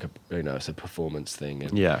that's like it's a performance thing,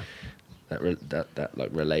 and Yeah. that like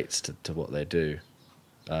relates to what they do.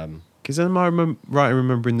 Because am I right in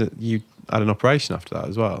remembering that you had an operation after that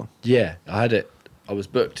as well? Yeah, I had it. I was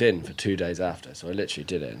booked in for 2 days after, so I literally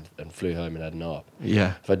did it and flew home and had an ARP.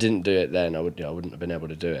 Yeah. If I didn't do it then, I wouldn't have been able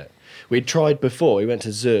to do it. We'd tried before. We went to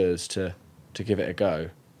Zurs to give it a go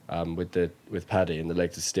with Paddy and the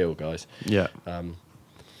Legs of Steel guys. Yeah.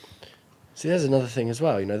 See, there's another thing as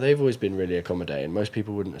well. You know, they've always been really accommodating. Most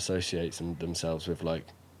people wouldn't associate themselves with like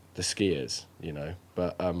the skiers, you know,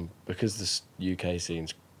 but because the UK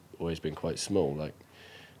scene's always been quite small, like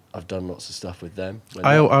I've done lots of stuff with them.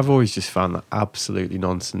 I've always just found that absolutely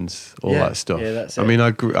nonsense, all that stuff. Yeah, that's I it. mean,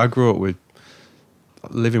 I grew up with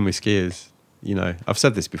living with skiers. You know, I've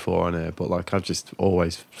said this before on air, but like I've just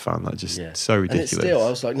always found that just so ridiculous. And it's still, I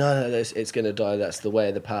was like, no, it's going to die. That's the way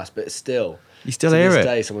of the past. But it's still, you still to hear this it.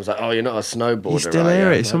 day, someone's like, oh, you're not a snowboarder. You still right?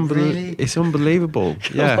 hear Yeah. it. It's I'm like, really? It's unbelievable.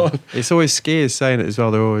 Yeah, on. it's always skiers saying it as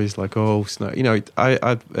well. They're always like, oh, snow. You know,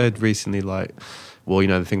 I've heard recently like, well, you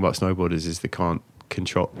know, the thing about snowboarders is they can't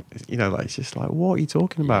control. You know, like it's just like, what are you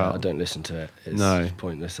talking Yeah, about? I don't listen to it. It's No.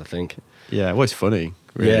 pointless, I think. Yeah, well, it's funny.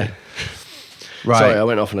 Really. Yeah. Right. Sorry, I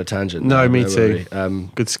went off on a tangent. No, there, me too. worry.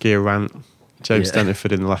 Good skier rant. James Yeah.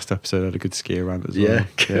 Stentiford in the last episode had a good skier rant as well. Yeah,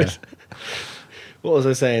 good. What was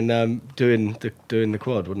I saying? Doing the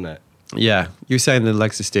quad, wasn't it? Yeah, you were saying the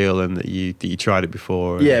Legs of Steel and that you tried it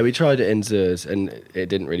before. and- Yeah, we tried it in Zurs and it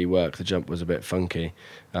didn't really work. The jump was a bit funky,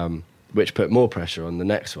 which put more pressure on the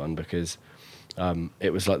next one because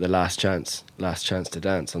it was like the last chance to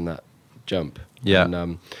dance on that jump. Yeah.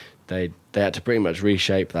 And they had to pretty much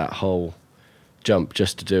reshape that whole jump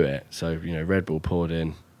just to do it. So, you know, Red Bull poured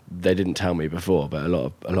in. They didn't tell me before, but a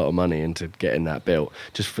lot of money into getting that built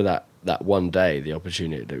just for that one day, the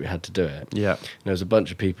opportunity that we had to do it. Yeah. And there was a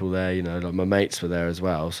bunch of people there, you know, like my mates were there as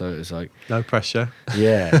well. So it was like, No pressure.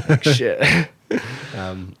 yeah, like shit.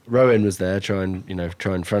 Rowan was there trying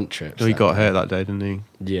front trips. Oh, he that got day. hurt that day, didn't he?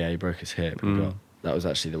 Yeah, he broke his hip. That was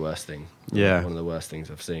actually the worst thing. Yeah. One of the worst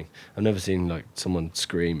things I've seen. I've never seen like someone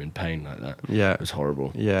scream in pain like that. Yeah. It was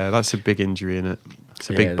horrible. Yeah, that's a big injury, isn't it? It's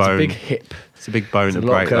a Yeah, big there's bone. a big hip. It's a big bone There's to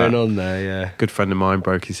a lot break going that. on there, yeah. Good friend of mine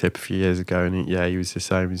broke his hip a few years ago, and he was the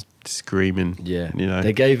same. He was screaming. Yeah. You know.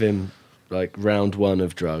 They gave him like round 1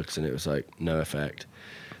 of drugs and it was like no effect.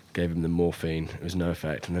 Gave him the morphine, it was no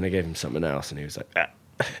effect. And then they gave him something else and he was like, ah.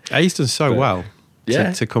 He's done so But- well.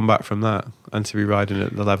 Yeah. To come back from that and to be riding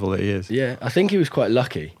at the level that he is. Yeah, I think he was quite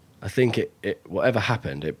lucky. I think it whatever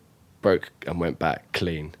happened, it broke and went back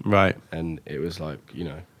clean. Right. And it was like, you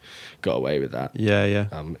know, got away with that. Yeah, yeah.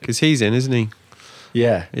 Um, Because he's in, isn't he?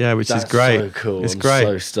 Yeah. Yeah, which is That's great. so cool. It's I'm great.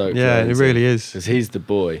 so stoked. Yeah, it really is. Because he's the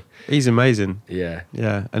boy. He's amazing. Yeah.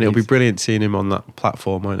 Yeah, and it'll be He's- brilliant seeing him on that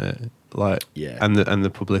platform, won't it? Like, Yeah. and the I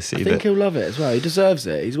publicity. think that, he'll love it as well. He deserves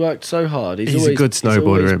it. He's worked so hard. He's a always, good He's snowboarder,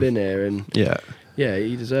 always him. been here and yeah, yeah,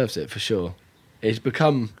 he deserves it for sure. He's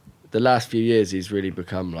become, the last few years, he's really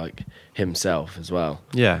become like himself as well.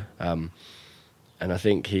 yeah, And I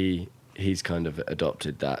think he's kind of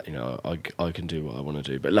adopted that, you know, I can do what I want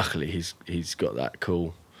to do. But luckily he's got that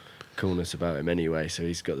coolness about him anyway, so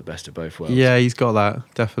he's got the best of both worlds. yeah. He's got that,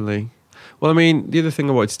 definitely. Well, I mean, the other thing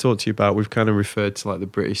I wanted to talk to you about, we've kind of referred to like the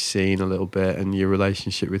British scene a little bit and your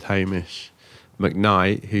relationship with Hamish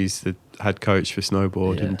McKnight, who's the head coach for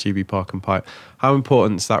snowboard Yeah. in GB Park and Pipe. How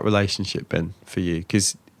important's that relationship been for you?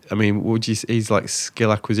 Because I mean, he's like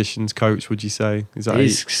skill acquisitions coach, would you say? Is that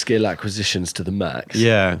He's skill acquisitions to the max.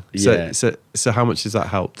 yeah. Yeah. So how much has that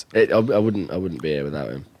helped? I wouldn't be here without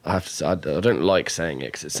him. I have to say, I don't like saying it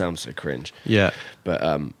because it sounds so cringe. Yeah. But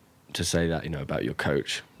to say that, you know, about your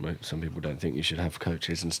coach, some people don't think you should have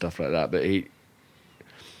coaches and stuff like that. But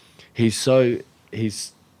he's so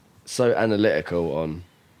analytical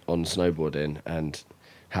on snowboarding and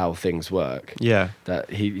how things work. Yeah. That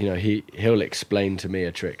he'll explain to me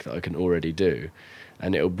a trick that I can already do,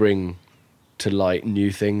 and it'll bring to light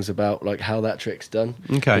new things about like how that trick's done.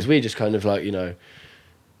 Okay. Because we just kind of like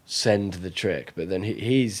send the trick, but then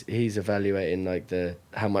he's evaluating like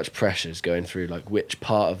how much pressure's going through like which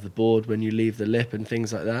part of the board when you leave the lip and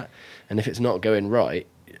things like that. And if it's not going right,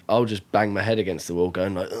 I'll just bang my head against the wall,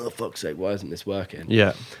 going like, "Oh fuck's sake, why isn't this working?"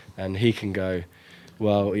 Yeah. And he can go,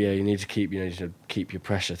 "Well, yeah, you need to keep your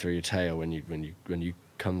pressure through your tail when you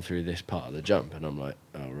come through this part of the jump." And I'm like,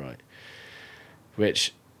 "Oh right,"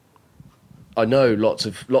 which I know lots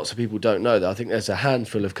of people don't know that. I think there's a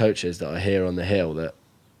handful of coaches that I hear on the hill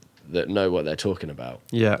that know what they're talking about.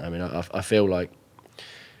 Yeah. I mean, I feel like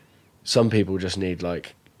some people just need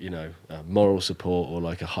like moral support or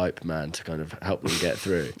like a hype man to kind of help them get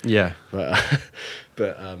through. Yeah. But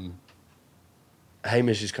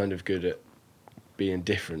Hamish is kind of good at being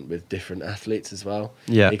different with different athletes as well.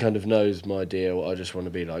 Yeah. He kind of knows my deal. I just want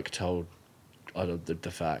to be like told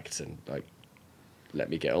the facts and like let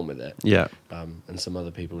me get on with it. Yeah. And some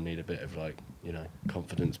other people need a bit of like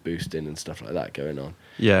confidence boosting and stuff like that going on.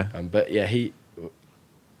 Yeah. But yeah,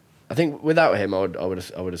 I think without him, I would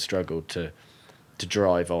have struggled to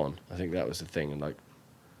drive on. I think that was the thing, and like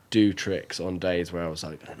do tricks on days where I was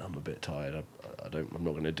like, I'm a bit tired. I'm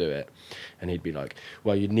not going to do it. And he'd be like,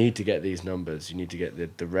 well, you need to get these numbers. You need to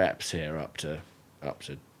get the reps here up to at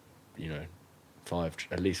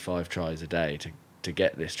least 5 tries a day to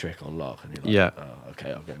get this trick on lock. And you're like, oh,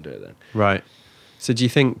 okay, I'll go and do it then. Right. So do you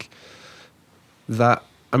think that,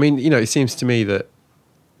 I mean, it seems to me that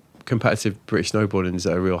competitive British snowboarding is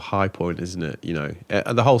at a real high point, isn't it?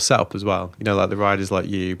 And the whole setup as well, like the riders like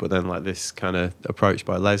you, but then like this kind of approach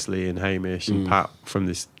by Leslie and Hamish and Pat from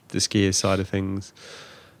the skiers side of things.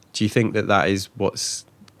 Do you think that is what's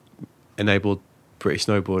enabled British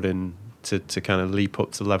snowboarding to kind of leap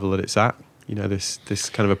up to the level that it's at? This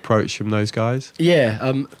kind of approach from those guys? Yeah.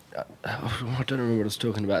 I don't remember what I was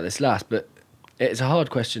talking about this last, but it's a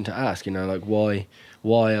hard question to ask, like why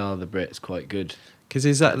are the Brits quite good? Because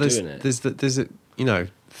there's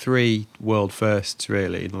 3 world firsts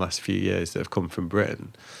really in the last few years that have come from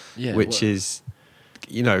Britain, which is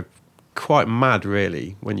quite mad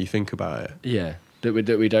really when you think about it. Yeah, that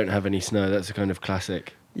we don't have any snow. That's a kind of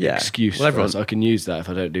classic excuse for us. I can use that if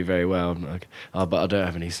I don't do very well. I'm like, but I don't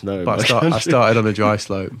have any snow. But I started on a dry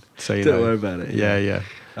slope, so don't worry about it. Yeah.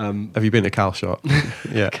 Have you been to Calshot?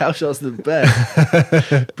 Yeah, Calshot's the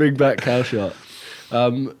best. Bring back Calshot.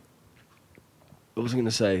 What was I going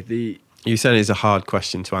to say? You said it's a hard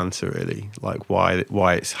question to answer, really. Like why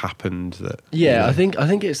it's happened that. Yeah, I think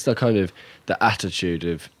it's the kind of the attitude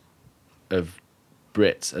of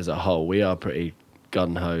Brits as a whole. We are pretty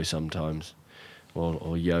gun ho sometimes,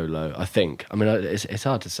 or YOLO. I think. I mean, it's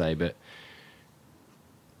hard to say, but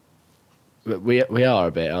we are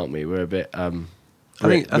a bit, aren't we? We're a bit. I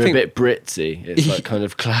think a bit Britsy. It's like kind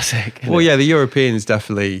of classic. Well, yeah, the Europeans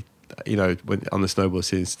definitely. When on the snowboard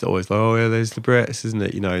scene, it's always like, oh yeah, there's the Brits, isn't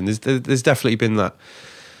it? And there's definitely been that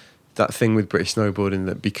thing with British snowboarding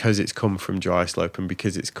that because it's come from dry slope and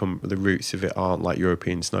because the roots of it aren't like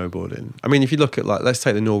European snowboarding. I mean, if you look at like, let's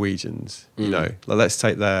take the Norwegians, let's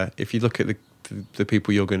take if you look at the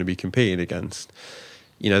people you're going to be competing against,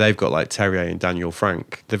 they've got like Terrier and Daniel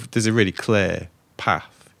Frank. There's a really clear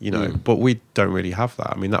path, but we don't really have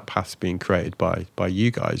that. I mean, that path's being created by you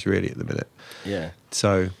guys really at the minute. Yeah.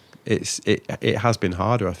 So it has been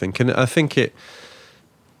harder, I think, and I think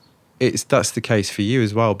that's the case for you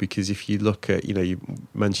as well, because if you look at you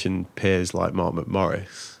mentioned peers like Mark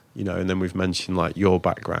McMorris, and then we've mentioned like your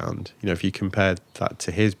background. If you compare that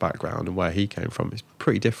to his background and where he came from, it's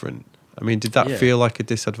pretty different. I mean, did that feel like a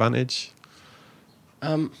disadvantage?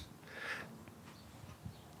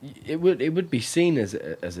 It would be seen as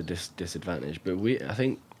a disadvantage, but I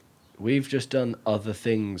think we've just done other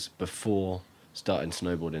things before starting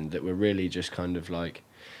snowboarding that were really just kind of like,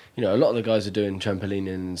 a lot of the guys are doing trampolining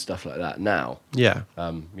and stuff like that now. Yeah.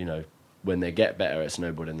 When they get better at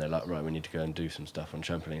snowboarding, they're like, right, we need to go and do some stuff on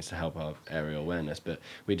trampolines to help our aerial awareness. But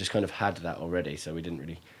we just kind of had that already, so we didn't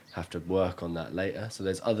really have to work on that later. So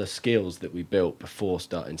there's other skills that we built before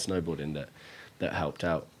starting snowboarding that helped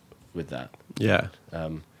out with that. Yeah.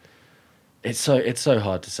 It's so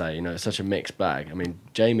hard to say. It's such a mixed bag. I mean,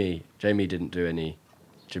 Jamie didn't do any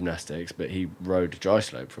gymnastics, but he rode dry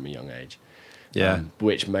slope from a young age,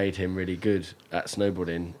 which made him really good at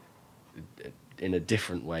snowboarding in a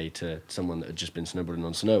different way to someone that had just been snowboarding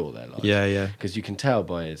on snow all their life. Yeah. Because you can tell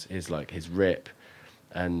by his rip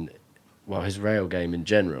and his rail game in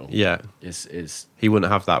general. Yeah, is he wouldn't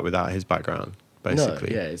have that without his background,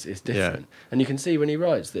 basically. No, yeah, it's different, and you can see when he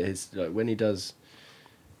rides that when he does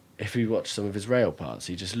if you watch some of his rail parts,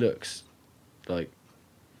 he just looks like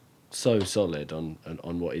so solid on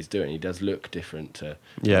what he's doing. He does look different to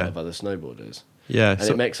a lot of other snowboarders. Yeah,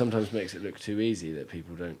 and it sometimes makes it look too easy that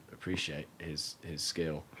people don't appreciate his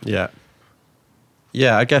skill. Yeah,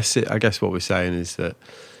 yeah. I guess what we're saying is that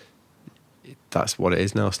that's what it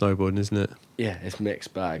is now, snowboarding, isn't it? Yeah, it's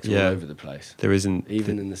mixed bags all over the place. There isn't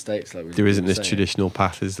even in the States, like there isn't this traditional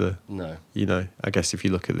path, is there? No. You know, I guess if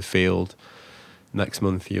you look at the field next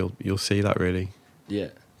month, you'll see that really. Yeah.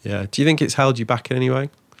 Yeah. Do you think it's held you back in any way?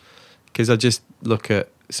 Because I just look at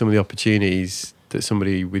some of the opportunities that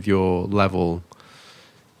somebody with your level,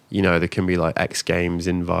 you know, there can be like X Games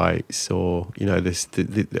invites, or you know,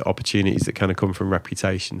 the opportunities that kind of come from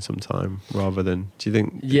reputation sometime, rather than. Do you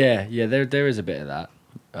think? Yeah, there is a bit of that.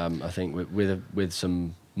 I think with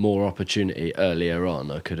some more opportunity earlier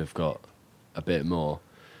on, I could have got a bit more.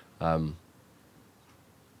 But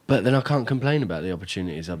then I can't complain about the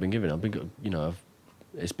opportunities I've been given.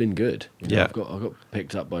 It's been good. I got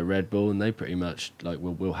picked up by Red Bull, and they pretty much like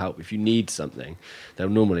will help if you need something. They'll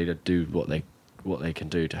normally do what they can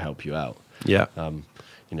do to help you out. Yeah.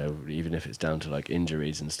 Even if it's down to like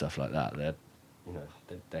injuries and stuff like that,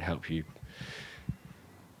 they help you.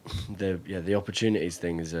 The opportunities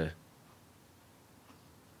thing is a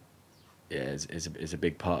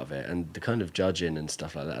big part of it, and the kind of judging and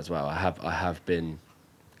stuff like that as well. I have been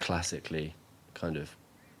classically kind of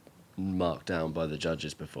marked down by the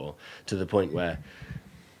judges before, to the point where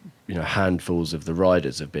handfuls of the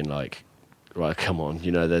riders have been like, right, come on,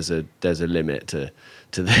 there's a limit to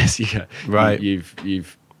this. Right.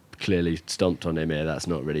 You've clearly stomped on him here. That's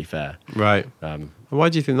not really fair. Right. Why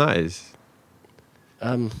do you think that is?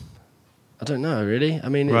 I don't know, really. I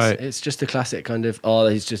mean, it's just a classic kind of,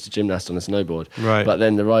 he's just a gymnast on a snowboard. Right. But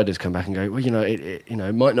then the riders come back and go, well,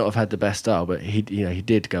 it might not have had the best style, but he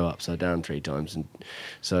did go upside down 3 times, and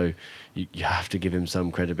so you have to give him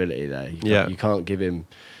some credibility there. You can't give him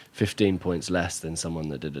 15 points less than someone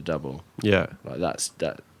that did a double. Yeah. Like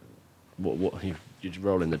that. What you're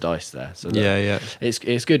rolling the dice there. So yeah.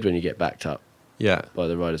 It's good when you get backed up. Yeah. By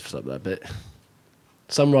the riders for something like that, but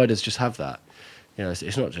some riders just have that.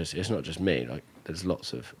 It's not just me. Like, there's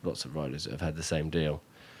lots of riders that have had the same deal.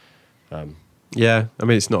 Yeah, I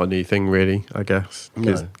mean, it's not a new thing, really, I guess,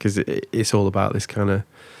 because it's all about this kind of,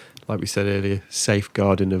 like we said earlier,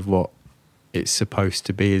 safeguarding of what it's supposed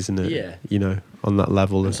to be, isn't it? Yeah. On that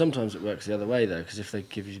level. And sometimes it works the other way, though, because if they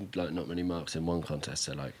give you like not many marks in one contest,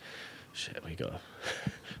 they're like, shit, we got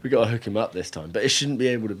to hook him up this time. But it shouldn't be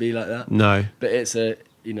able to be like that. No. But it's an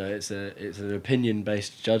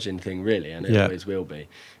opinion-based judging thing, really, and it always will be.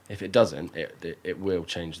 If it doesn't, it will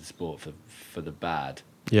change the sport for the bad.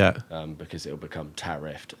 Yeah. Because it'll become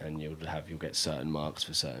tariffed, and you'll get certain marks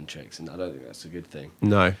for certain tricks, and I don't think that's a good thing.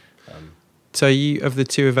 No. So, of the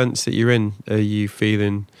 2 events that you're in, are you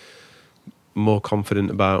feeling more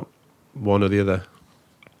confident about one or the other?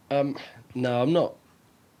 No, I'm not.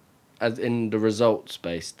 As in the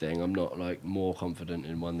results-based thing, I'm not like more confident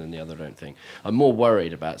in one than the other. I don't think. I'm more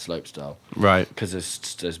worried about slopestyle, right? Because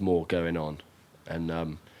there's more going on, and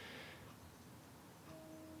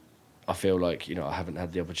I feel like I haven't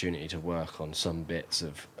had the opportunity to work on some bits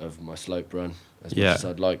of my slope run as much as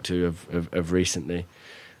I'd like to have recently.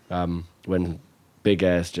 When big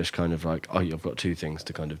air's just kind of like, I've got 2 things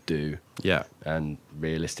to kind of do. Yeah. And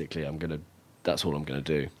realistically, that's all I'm gonna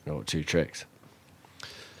do. 2 tricks.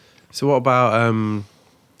 So what about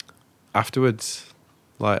afterwards?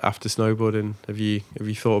 Like after snowboarding, have you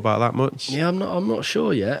thought about that much? Yeah, I'm not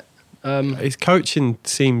sure yet. His coaching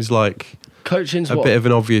seems like coaching's a bit of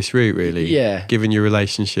an obvious route, really. Yeah. Given your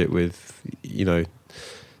relationship with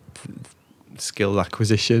skill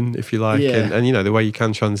acquisition, if you like, and the way you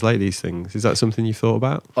can translate these things. Is that something you thought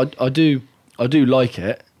about? I do like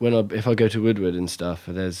it if I go to Woodward and stuff.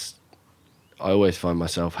 I always find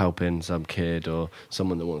myself helping some kid or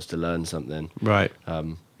someone that wants to learn something. Right.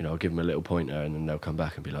 I'll give them a little pointer, and then they'll come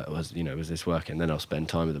back and be like, was this working? And then I'll spend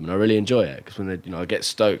time with them, and I really enjoy it, because when I get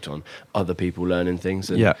stoked on other people learning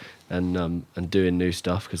things and doing new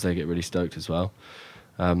stuff, because they get really stoked as well.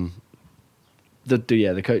 The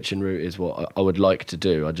coaching route is what I would like to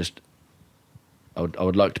do. I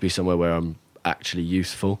would like to be somewhere where I'm actually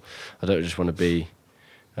useful. I don't just want to be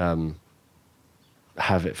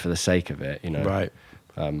have it for the sake of it, Right.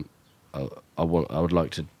 I would like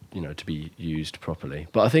to to be used properly,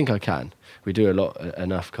 but I think I can. We do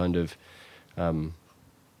enough kind of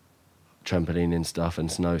trampoline and stuff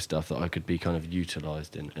and snow stuff that I could be kind of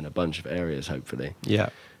utilised in a bunch of areas, hopefully. Yeah.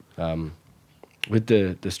 With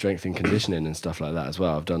the strength and conditioning and stuff like that as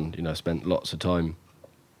well, I've done spent lots of time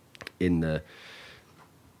in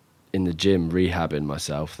in the gym rehabbing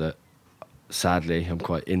myself that sadly I'm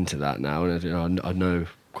quite into that now, and I know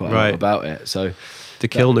quite a lot about it. So the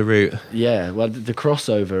Kilner route. Yeah, well, the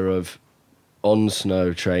crossover of on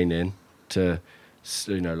snow training to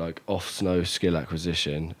like off snow skill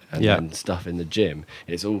acquisition and then stuff in the gym,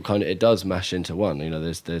 it's all it does mash into one.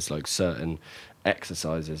 There's like certain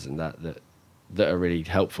exercises and that are really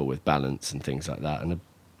helpful with balance and things like that, and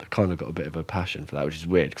I kind of got a bit of a passion for that, which is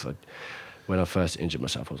weird because when I first injured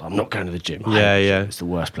myself, I was like, I'm not going to the gym. It's the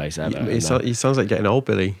worst place ever. It sounds like getting old,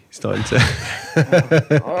 Billy. Starting to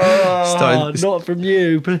not from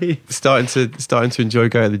you, please. Starting to enjoy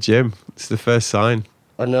going to the gym. It's the first sign.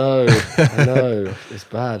 I know. It's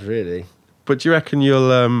bad, really. But do you reckon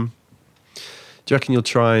you'll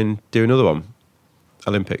try and do another one?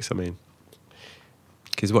 Olympics, I mean.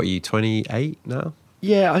 Because what are you, 28 now?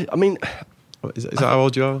 Yeah, I mean. Is that how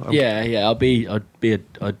old you are? Yeah.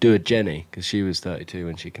 I'd do a Jenny because she was 32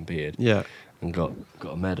 when she competed. Yeah, and got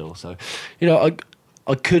a medal. So,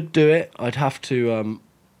 I could do it. I'd have to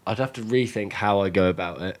rethink how I go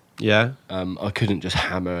about it. Yeah. I couldn't just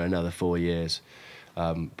hammer another 4 years,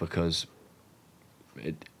 because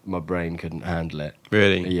my brain couldn't handle it.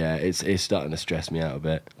 Really? Yeah, it's starting to stress me out a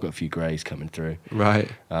bit. I've got a few greys coming through. Right.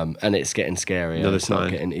 And it's getting scarier. Another it's sign.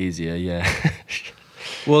 not getting easier. Yeah.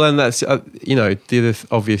 Well, then that's the other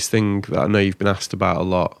obvious thing that I know you've been asked about a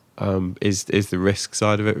lot, is the risk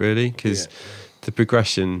side of it, really, because the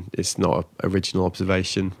progression is not an original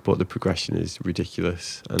observation, but the progression is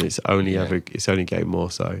ridiculous, and it's only getting more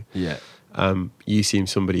so. Yeah. You seem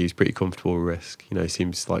somebody who's pretty comfortable with risk.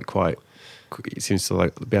 Seems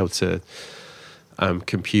to be able to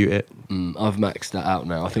compute it. I've maxed that out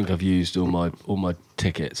now. I think I've used all my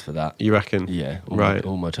tickets for that. You reckon? Yeah.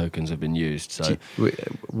 All my tokens have been used. So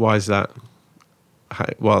why is that?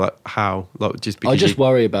 How? Like, just because I just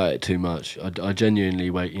worry about it too much. I genuinely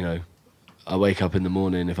wait. I wake up in the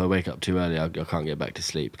morning. If I wake up too early, I can't get back to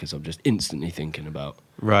sleep because I'm just instantly thinking about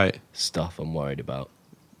stuff I'm worried about.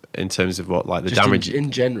 In terms of what, like the just damage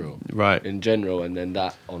in general, right? In general, and then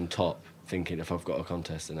that on top, thinking if I've got a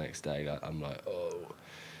contest the next day, I'm like,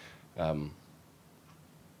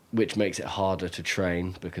 which makes it harder to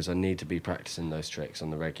train because I need to be practicing those tricks on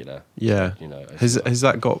the regular. Yeah. Has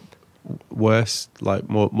that got worse? Like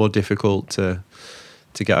more difficult to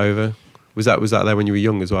get over? Was that there when you were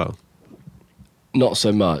young as well? Not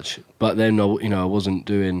so much, but then I wasn't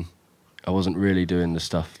really doing the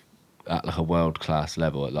stuff at like a world class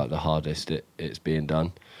level at like the hardest it's being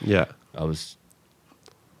done. Yeah. I was.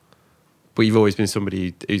 But you've always been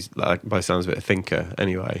somebody who's, like, by the sounds of it, a thinker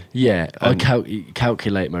anyway. Yeah, I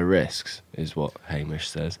calculate my risks, is what Hamish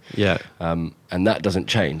says. Yeah. And that doesn't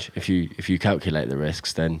change. If you calculate the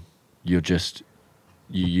risks, then you're just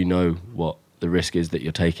you know what the risk is that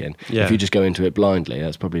you're taking. Yeah. If you just go into it blindly,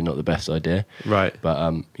 that's probably not the best idea. Right.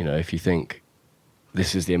 But if you think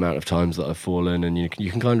this is the amount of times that I've fallen, and you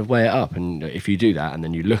can kind of weigh it up, and if you do that and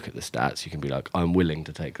then you look at the stats, you can be like, I'm willing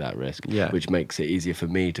to take that risk. Yeah. Which makes it easier for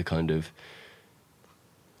me to kind of,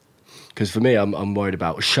 because for me, I'm worried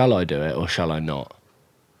about, shall I do it or shall I not?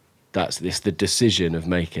 It's the decision of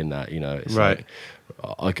making that. It's right.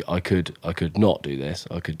 Like, I could not do this.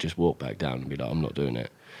 I could just walk back down and be like, I'm not doing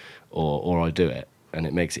it, or I do it, and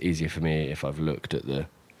it makes it easier for me if I've looked at the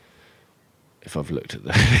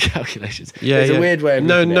calculations. Yeah, it's a weird way of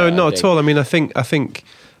looking at it, not at all. I mean, I think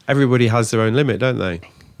everybody has their own limit, don't they?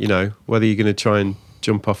 Whether you're going to try and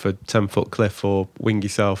jump off a 10-foot cliff or wing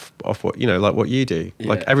yourself off like what you do. Yeah.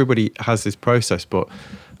 Like, everybody has this process, but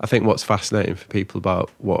I think what's fascinating for people about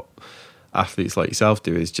what athletes like yourself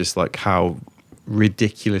do is just like how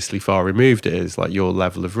ridiculously far removed it is, like your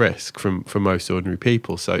level of risk from most ordinary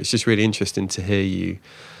people. So it's just really interesting to hear you.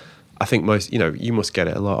 I think most, you must get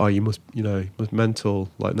it a lot. Oh, you must mental,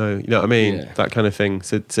 like, no, you know what I mean? Yeah. That kind of thing.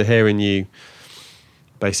 So hearing you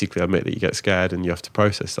basically admit that you get scared and you have to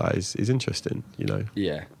process that is interesting,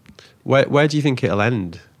 Yeah. Where do you think it'll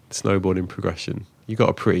end, snowboarding progression? You got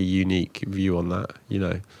a pretty unique view on that,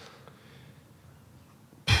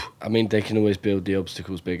 I mean, they can always build the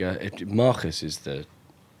obstacles bigger. Marcus is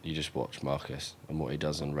you just watch Marcus and what he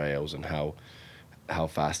does on rails and how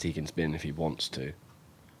fast he can spin if he wants to.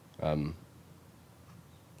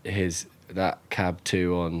 That cab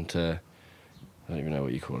 2 on to, I don't even know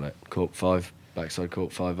what you call it, cork 5, backside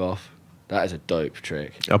cork 5 off. That is a dope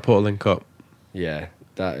trick. I'll put a link up. Yeah,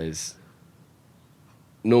 that is.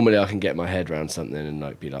 Normally I can get my head around something and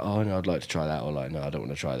like be like, oh no, I'd like to try that, or like, no, I don't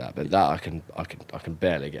want to try that. But that I can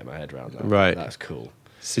barely get my head around that. Right. That's cool.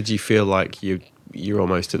 So do you feel like you're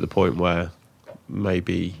almost at the point where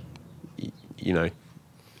maybe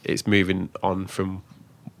it's moving on from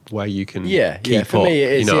where you can Yeah, keep yeah. For up, me,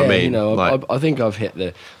 it is. you know what I mean? You know, Like, I think I've hit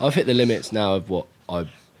the limits now of what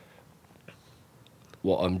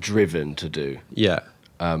I'm driven to do. yeah,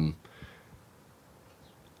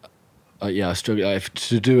 Yeah, I struggle. If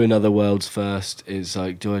to do another world's first is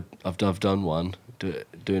like, I've done one.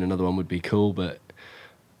 Doing another one would be cool, but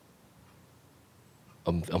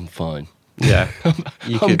I'm fine. yeah.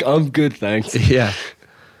 You could, I'm good, thanks. yeah.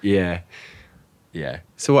 Yeah.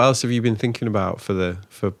 So what else have you been thinking about for the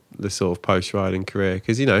sort of post riding career?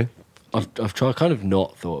 Because I've tried kind of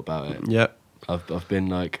not thought about it. yeah, I've been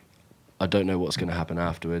like, I don't know what's going to happen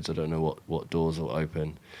afterwards. I don't know what doors will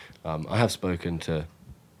open. I have spoken to,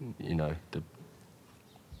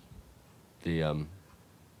 the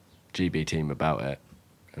GB team about it,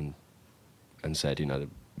 and said,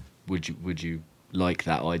 would you like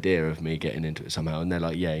that idea of me getting into it somehow? And they're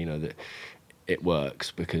like, yeah, that it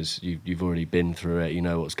works because you've already been through it. You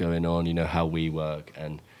know what's going on. You know how we work,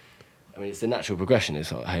 and I mean it's the natural progression.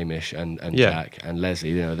 It's like Hamish and Yeah. Jack and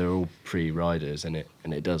Leslie. They're all pre-riders, and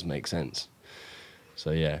it does make sense.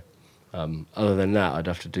 So yeah. Other than that, I'd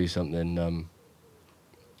have to do something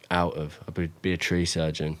I'd be a tree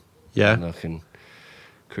surgeon. yeah, And I can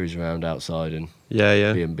cruise around outside and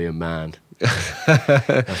yeah. be a man.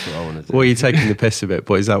 That's what I want to do. Well, you're taking the piss a bit,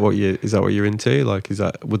 but is that what you're into? Like,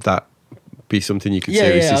 would that be something you could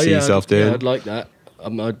seriously see yourself doing? Yeah, I'd like that.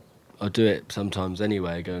 I'd do it sometimes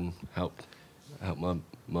anyway. Go and help my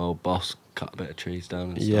old boss cut a bit of trees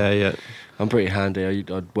down and stuff. Yeah. I'm pretty handy.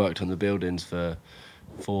 I'd worked on the buildings for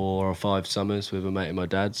 4 or 5 summers with a mate of my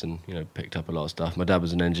dad's, and picked up a lot of stuff. My dad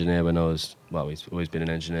was an engineer he's always been an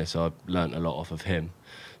engineer, so I've learnt a lot off of him.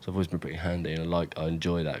 So I've always been pretty handy, and I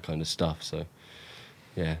enjoy that kind of stuff. So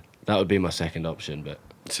yeah, that would be my second option. But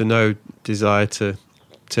So no desire to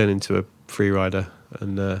turn into a free rider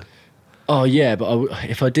and oh yeah, but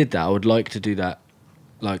if I did that, I would like to do that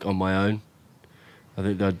like on my own. I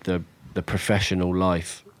think the professional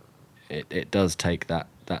life, it does take that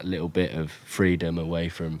little bit of freedom away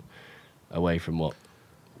from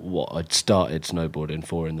what I'd started snowboarding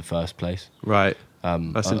for in the first place. right.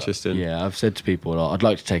 That's interesting. Yeah, I've said to people, I'd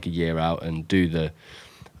like to take a year out and do the.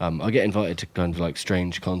 I get invited to kind of like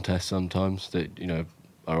strange contests sometimes that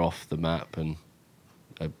are off the map and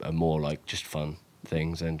are more like just fun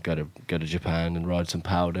things, and go to Japan and ride some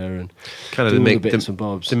powder and Kind of do the all Mick, bits and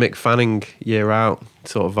bobs. the Mick Fanning year out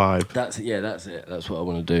sort of vibe. That's it. That's what I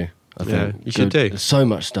want to do. I Yeah, think you should do. There's so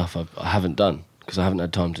much stuff I haven't done because I haven't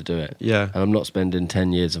had time to do it. Yeah. And I'm not spending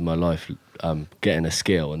 10 years of my life getting a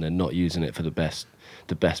skill and then not using it for the best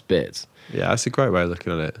bits. Yeah, that's a great way of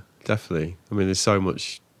looking at it. Definitely. I mean, there's so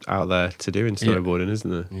much out there to do in snowboarding, isn't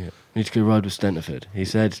there? Yeah. I need to go ride with Stenterford. He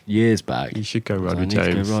said years back. You should go ride I with need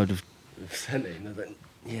James. to go ride with Stenty. And I went,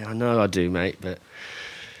 yeah, I know I do, mate, but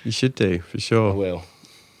You should do, for I sure. will.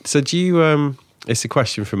 So do you, it's a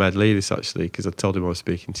question from Ed Lee, this actually, because I told him I was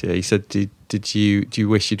speaking to you. He said, do you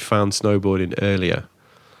wish you'd found snowboarding earlier?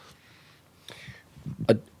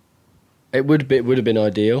 It would have been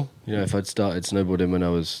ideal, if I'd started snowboarding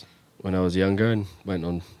when I was younger and went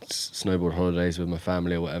on snowboard holidays with my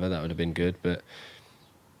family or whatever. That would have been good. But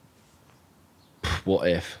what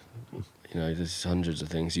if? There's hundreds of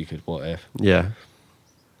things you could what if. Yeah.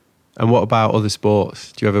 And what about other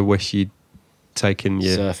sports? Do you ever wish you'd taken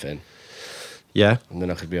your... Surfing, Yeah? and then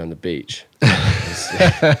I could be on the beach.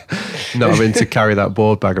 Not having to carry that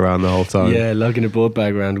board bag around the whole time. Yeah, lugging a board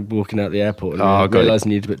bag around, walking out the airport, and Oh, got it.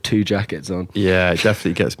 realising you need to put 2 jackets on. Yeah, it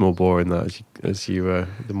definitely gets more boring that as you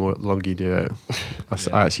the more longer you do it.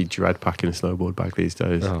 I actually dread packing a snowboard bag these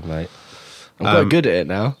days. Oh, mate. I'm quite good at it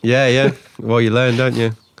now. Yeah. Well, you learn, don't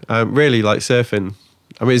you? Really, like surfing.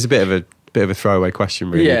 I mean, it's a bit of a throwaway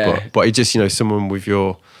question, really. Yeah. But it just someone with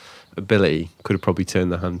your ability could have probably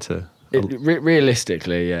turned their hand to.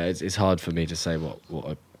 Realistically, yeah, it's hard for me to say what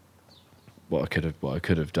I could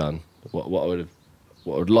have done, what I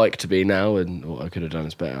would like to be now, and what I could have done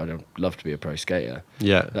is better. I'd love to be a pro skater.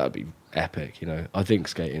 Yeah. That would be epic. I think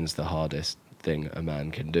skating's the hardest thing a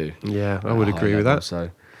man can do. Yeah, I at would a high agree with level.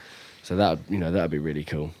 that. So that that'd be really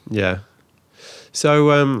cool. Yeah. So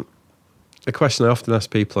a question I often ask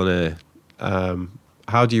people on here: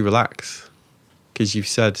 how do you relax? Because you've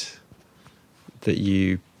said that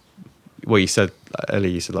you said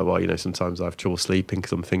earlier, sometimes I have trouble sleeping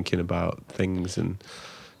because I'm thinking about things, and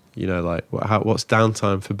what's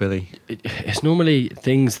downtime for Billy? It's normally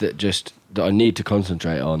things that I need to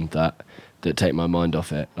concentrate on that take my mind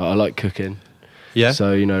off it. I like cooking. Yeah.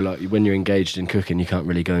 So like when you're engaged in cooking, you can't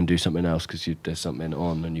really go and do something else because there's something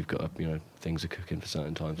on, and you've got things are cooking for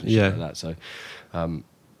certain times and shit Yeah. like that. So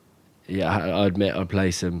I admit I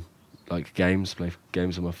play some like games, play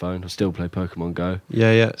games on my phone. I still play Pokemon Go.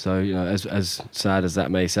 Yeah, yeah. So, you know, as sad as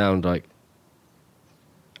that may sound, like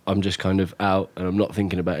I'm just kind of out and I'm not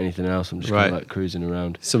thinking about anything else. I'm just kind of like cruising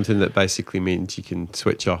around. Something that basically means you can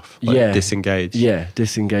switch off, disengage. Yeah,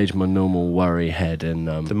 disengage my normal worry head and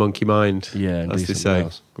the monkey mind. Yeah, and as do they something say.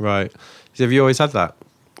 else. Right. So have you always had that,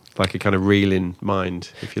 like a kind of reeling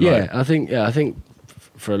mind, if you like? I think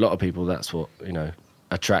for a lot of people that's what, you know,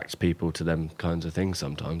 attracts people to them kinds of things.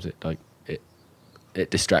 Sometimes it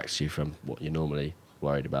distracts you from what you're normally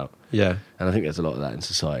worried about. Yeah. And I think there's a lot of that in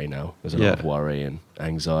society now. There's a lot of worry and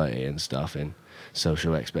anxiety and stuff in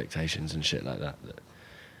social expectations and shit like that.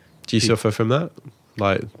 Do you suffer from that?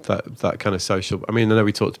 Like that kind of social... I mean, I know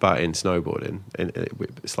we talked about it in snowboarding in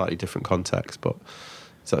a slightly different context, but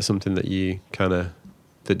is that something that you kind of...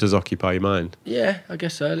 that does occupy your mind? Yeah, I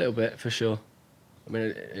guess so, a little bit, for sure. I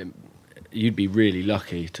mean, you'd be really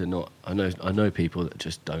lucky to not... I know people that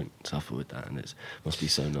just don't suffer with that, and it must be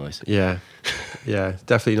so nice. Yeah. Yeah,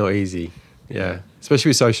 definitely not easy. Yeah. Especially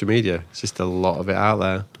with social media. It's just a lot of it out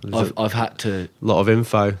there. I've had to... A lot of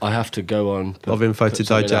info. I have to go on... A lot of info to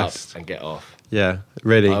digest. And get off. Yeah,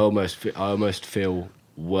 really. I almost feel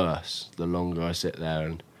worse the longer I sit there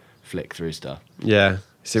and flick through stuff. Yeah.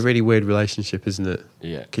 It's a really weird relationship, isn't it?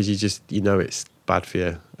 Yeah. Because you know it's bad for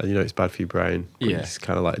you, and you know it's bad for your brain. Yeah. It's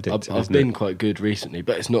kind of like addictive, I've been quite good recently,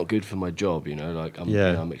 but it's not good for my job, you know. Like,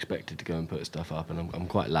 I'm expected to go and put stuff up, and I'm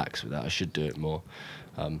quite lax with that. I should do it more.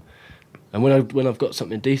 And when I've got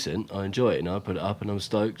something decent, I enjoy it, you know. I put it up and I'm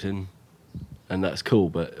stoked, and that's cool.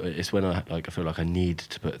 But it's when I feel like I need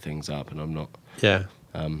to put things up, and I'm not. Yeah.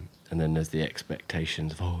 And then there's the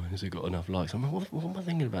expectations of, has it got enough likes? I'm like, what am I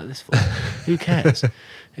thinking about this for? Who cares?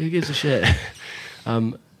 Who gives a shit?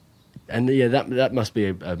 And yeah, that must be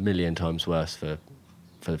a million times worse for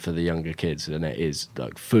the younger kids than it is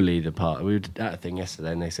like fully the part. We were at a thing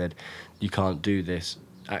yesterday, and they said you can't do this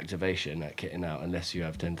activation at Kitting Out unless you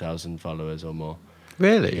have 10,000 followers or more.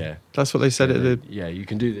 Really? Yeah. That's what they said at the... Yeah, you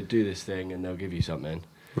can do this thing, and they'll give you something.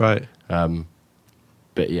 Right.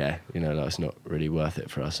 But yeah, you know, that's not really worth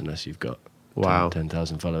it for us unless you've got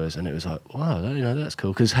 10,000 followers. And it was like, wow, you know, that's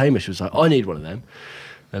cool. Because Hamish was like, I need one of them.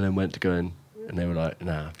 And then went to go and they were like,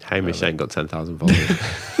 nah. Hamish ain't got 10,000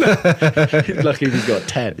 followers. He's lucky he's got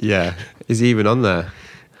 10. Yeah. Is he even on there?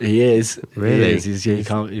 He is. Really? He is.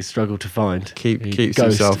 He's struggled to find. Keeps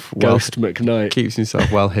himself Ghost McKnight. Keeps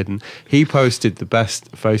himself well hidden. He posted the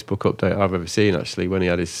best Facebook update I've ever seen, actually, when he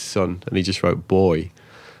had his son, and he just wrote "boy."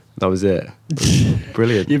 That was it.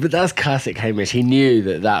 Brilliant. Yeah, but that's classic Hamish. He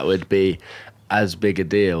knew that would be as big a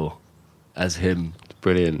deal as him.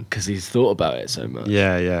 Brilliant. Because he's thought about it so much.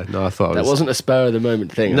 Yeah. No, I thought that wasn't a spur of the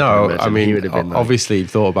moment thing. No, I mean, he would have been obviously he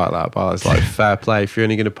thought about that, but I was like, fair play. If you're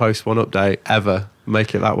only going to post one update ever,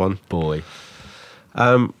 make it that one. Boy.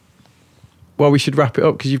 Well, we should wrap it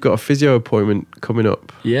up because you've got a physio appointment coming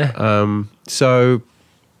up. Yeah. So,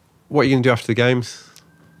 what are you going to do after the games?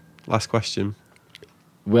 Last question.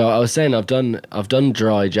 Well, I was saying I've done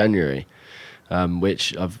dry January,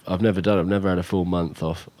 which I've never done. I've never had a full month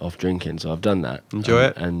off drinking, so I've done that. Enjoy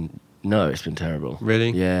it? And no, it's been terrible.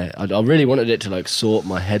 Really? Yeah, I really wanted it to like sort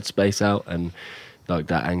my headspace out and like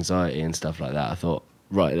that anxiety and stuff like that. I thought,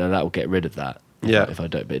 right, now that will get rid of that. If I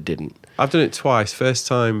don't, but it didn't. I've done it twice. First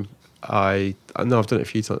time I've done it a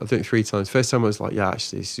few times. I've done it 3 times. First time I was like, yeah,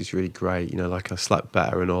 actually, this is really great. You know, like I slept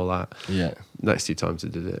better and all that. Yeah. Next 2 times I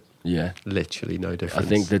did it. Yeah. Literally no difference. I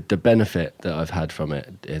think that the benefit that I've had from it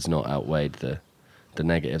has not outweighed the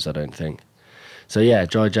negatives, I don't think. So yeah,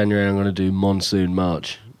 dry January, I'm going to do monsoon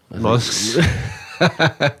March. So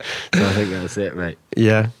I think that's it, mate.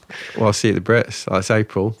 Yeah. Well, I'll see you at the Brits. That's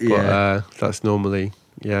April. But Yeah. that's normally,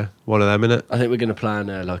 one of them, innit? I think we're going to plan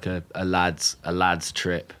a lads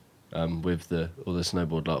trip with all the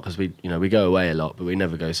snowboard lot, because we go away a lot, but we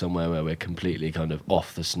never go somewhere where we're completely kind of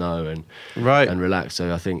off the snow and relax.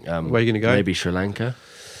 So I think where are you going to go? Maybe Sri Lanka.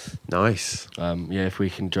 Nice. If we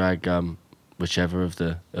can drag whichever of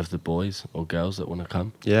the boys or girls that want to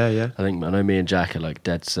come. Yeah. I know me and Jack are like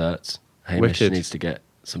dead certs. Hamish Wicked. needs to get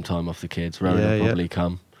some time off the kids. Rowan will probably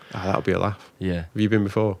come. Oh, that'll be a laugh. Yeah. Have you been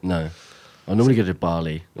before? No. I normally go to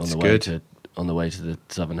Bali on It's the way to the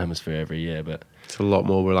Southern Hemisphere every year, but It's a lot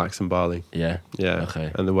more relaxed than Bali. yeah. Yeah.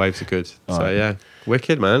 Okay. And the waves are good. All so right. yeah,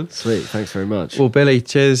 wicked, man. Sweet. Thanks very much. Well, Billy,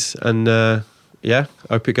 cheers, and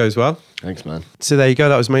hope it goes well. Thanks, man. So there you go.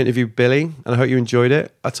 That was my interview with Billy, and I hope you enjoyed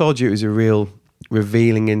it. I told you it was a real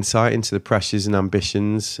revealing insight into the pressures and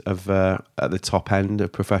ambitions of at the top end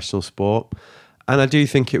of professional sport. And I do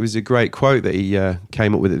think it was a great quote that he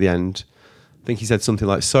came up with at the end. I think he said something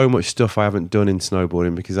like, "So much stuff I haven't done in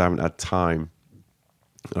snowboarding because I haven't had time."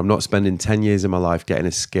 I'm not spending 10 years of my life getting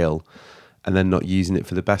a skill and then not using it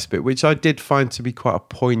for the best bit, which I did find to be quite a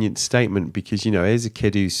poignant statement because, here's a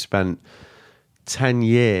kid who's spent 10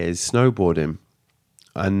 years snowboarding.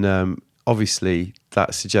 And obviously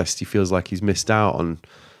that suggests he feels like he's missed out on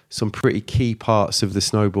some pretty key parts of the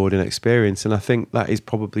snowboarding experience. And I think that is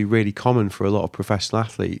probably really common for a lot of professional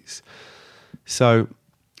athletes. So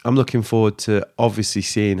I'm looking forward to obviously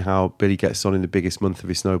seeing how Billy gets on in the biggest month of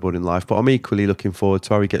his snowboarding life, but I'm equally looking forward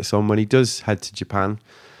to how he gets on when he does head to Japan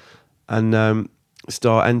and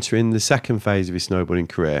start entering the second phase of his snowboarding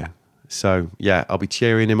career. So yeah, I'll be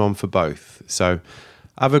cheering him on for both. So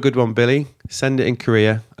have a good one, Billy. Send it in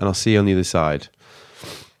Korea and I'll see you on the other side.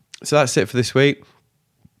 So that's it for this week.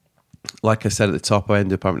 Like I said at the top, I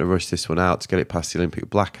ended up having to rush this one out to get it past the Olympic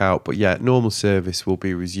blackout. But yeah, normal service will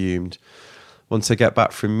be resumed once I get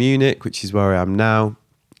back from Munich, which is where I am now.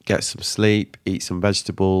 Get some sleep, eat some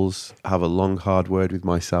vegetables, have a long, hard word with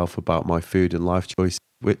myself about my food and life choices,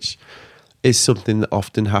 which is something that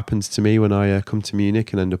often happens to me when I come to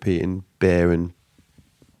Munich and end up eating beer and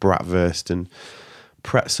bratwurst and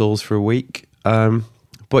pretzels for a week.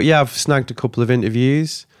 But yeah, I've snagged a couple of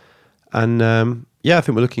interviews and I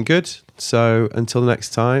think we're looking good. So until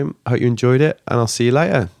next time, I hope you enjoyed it and I'll see you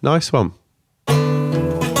later. Nice one.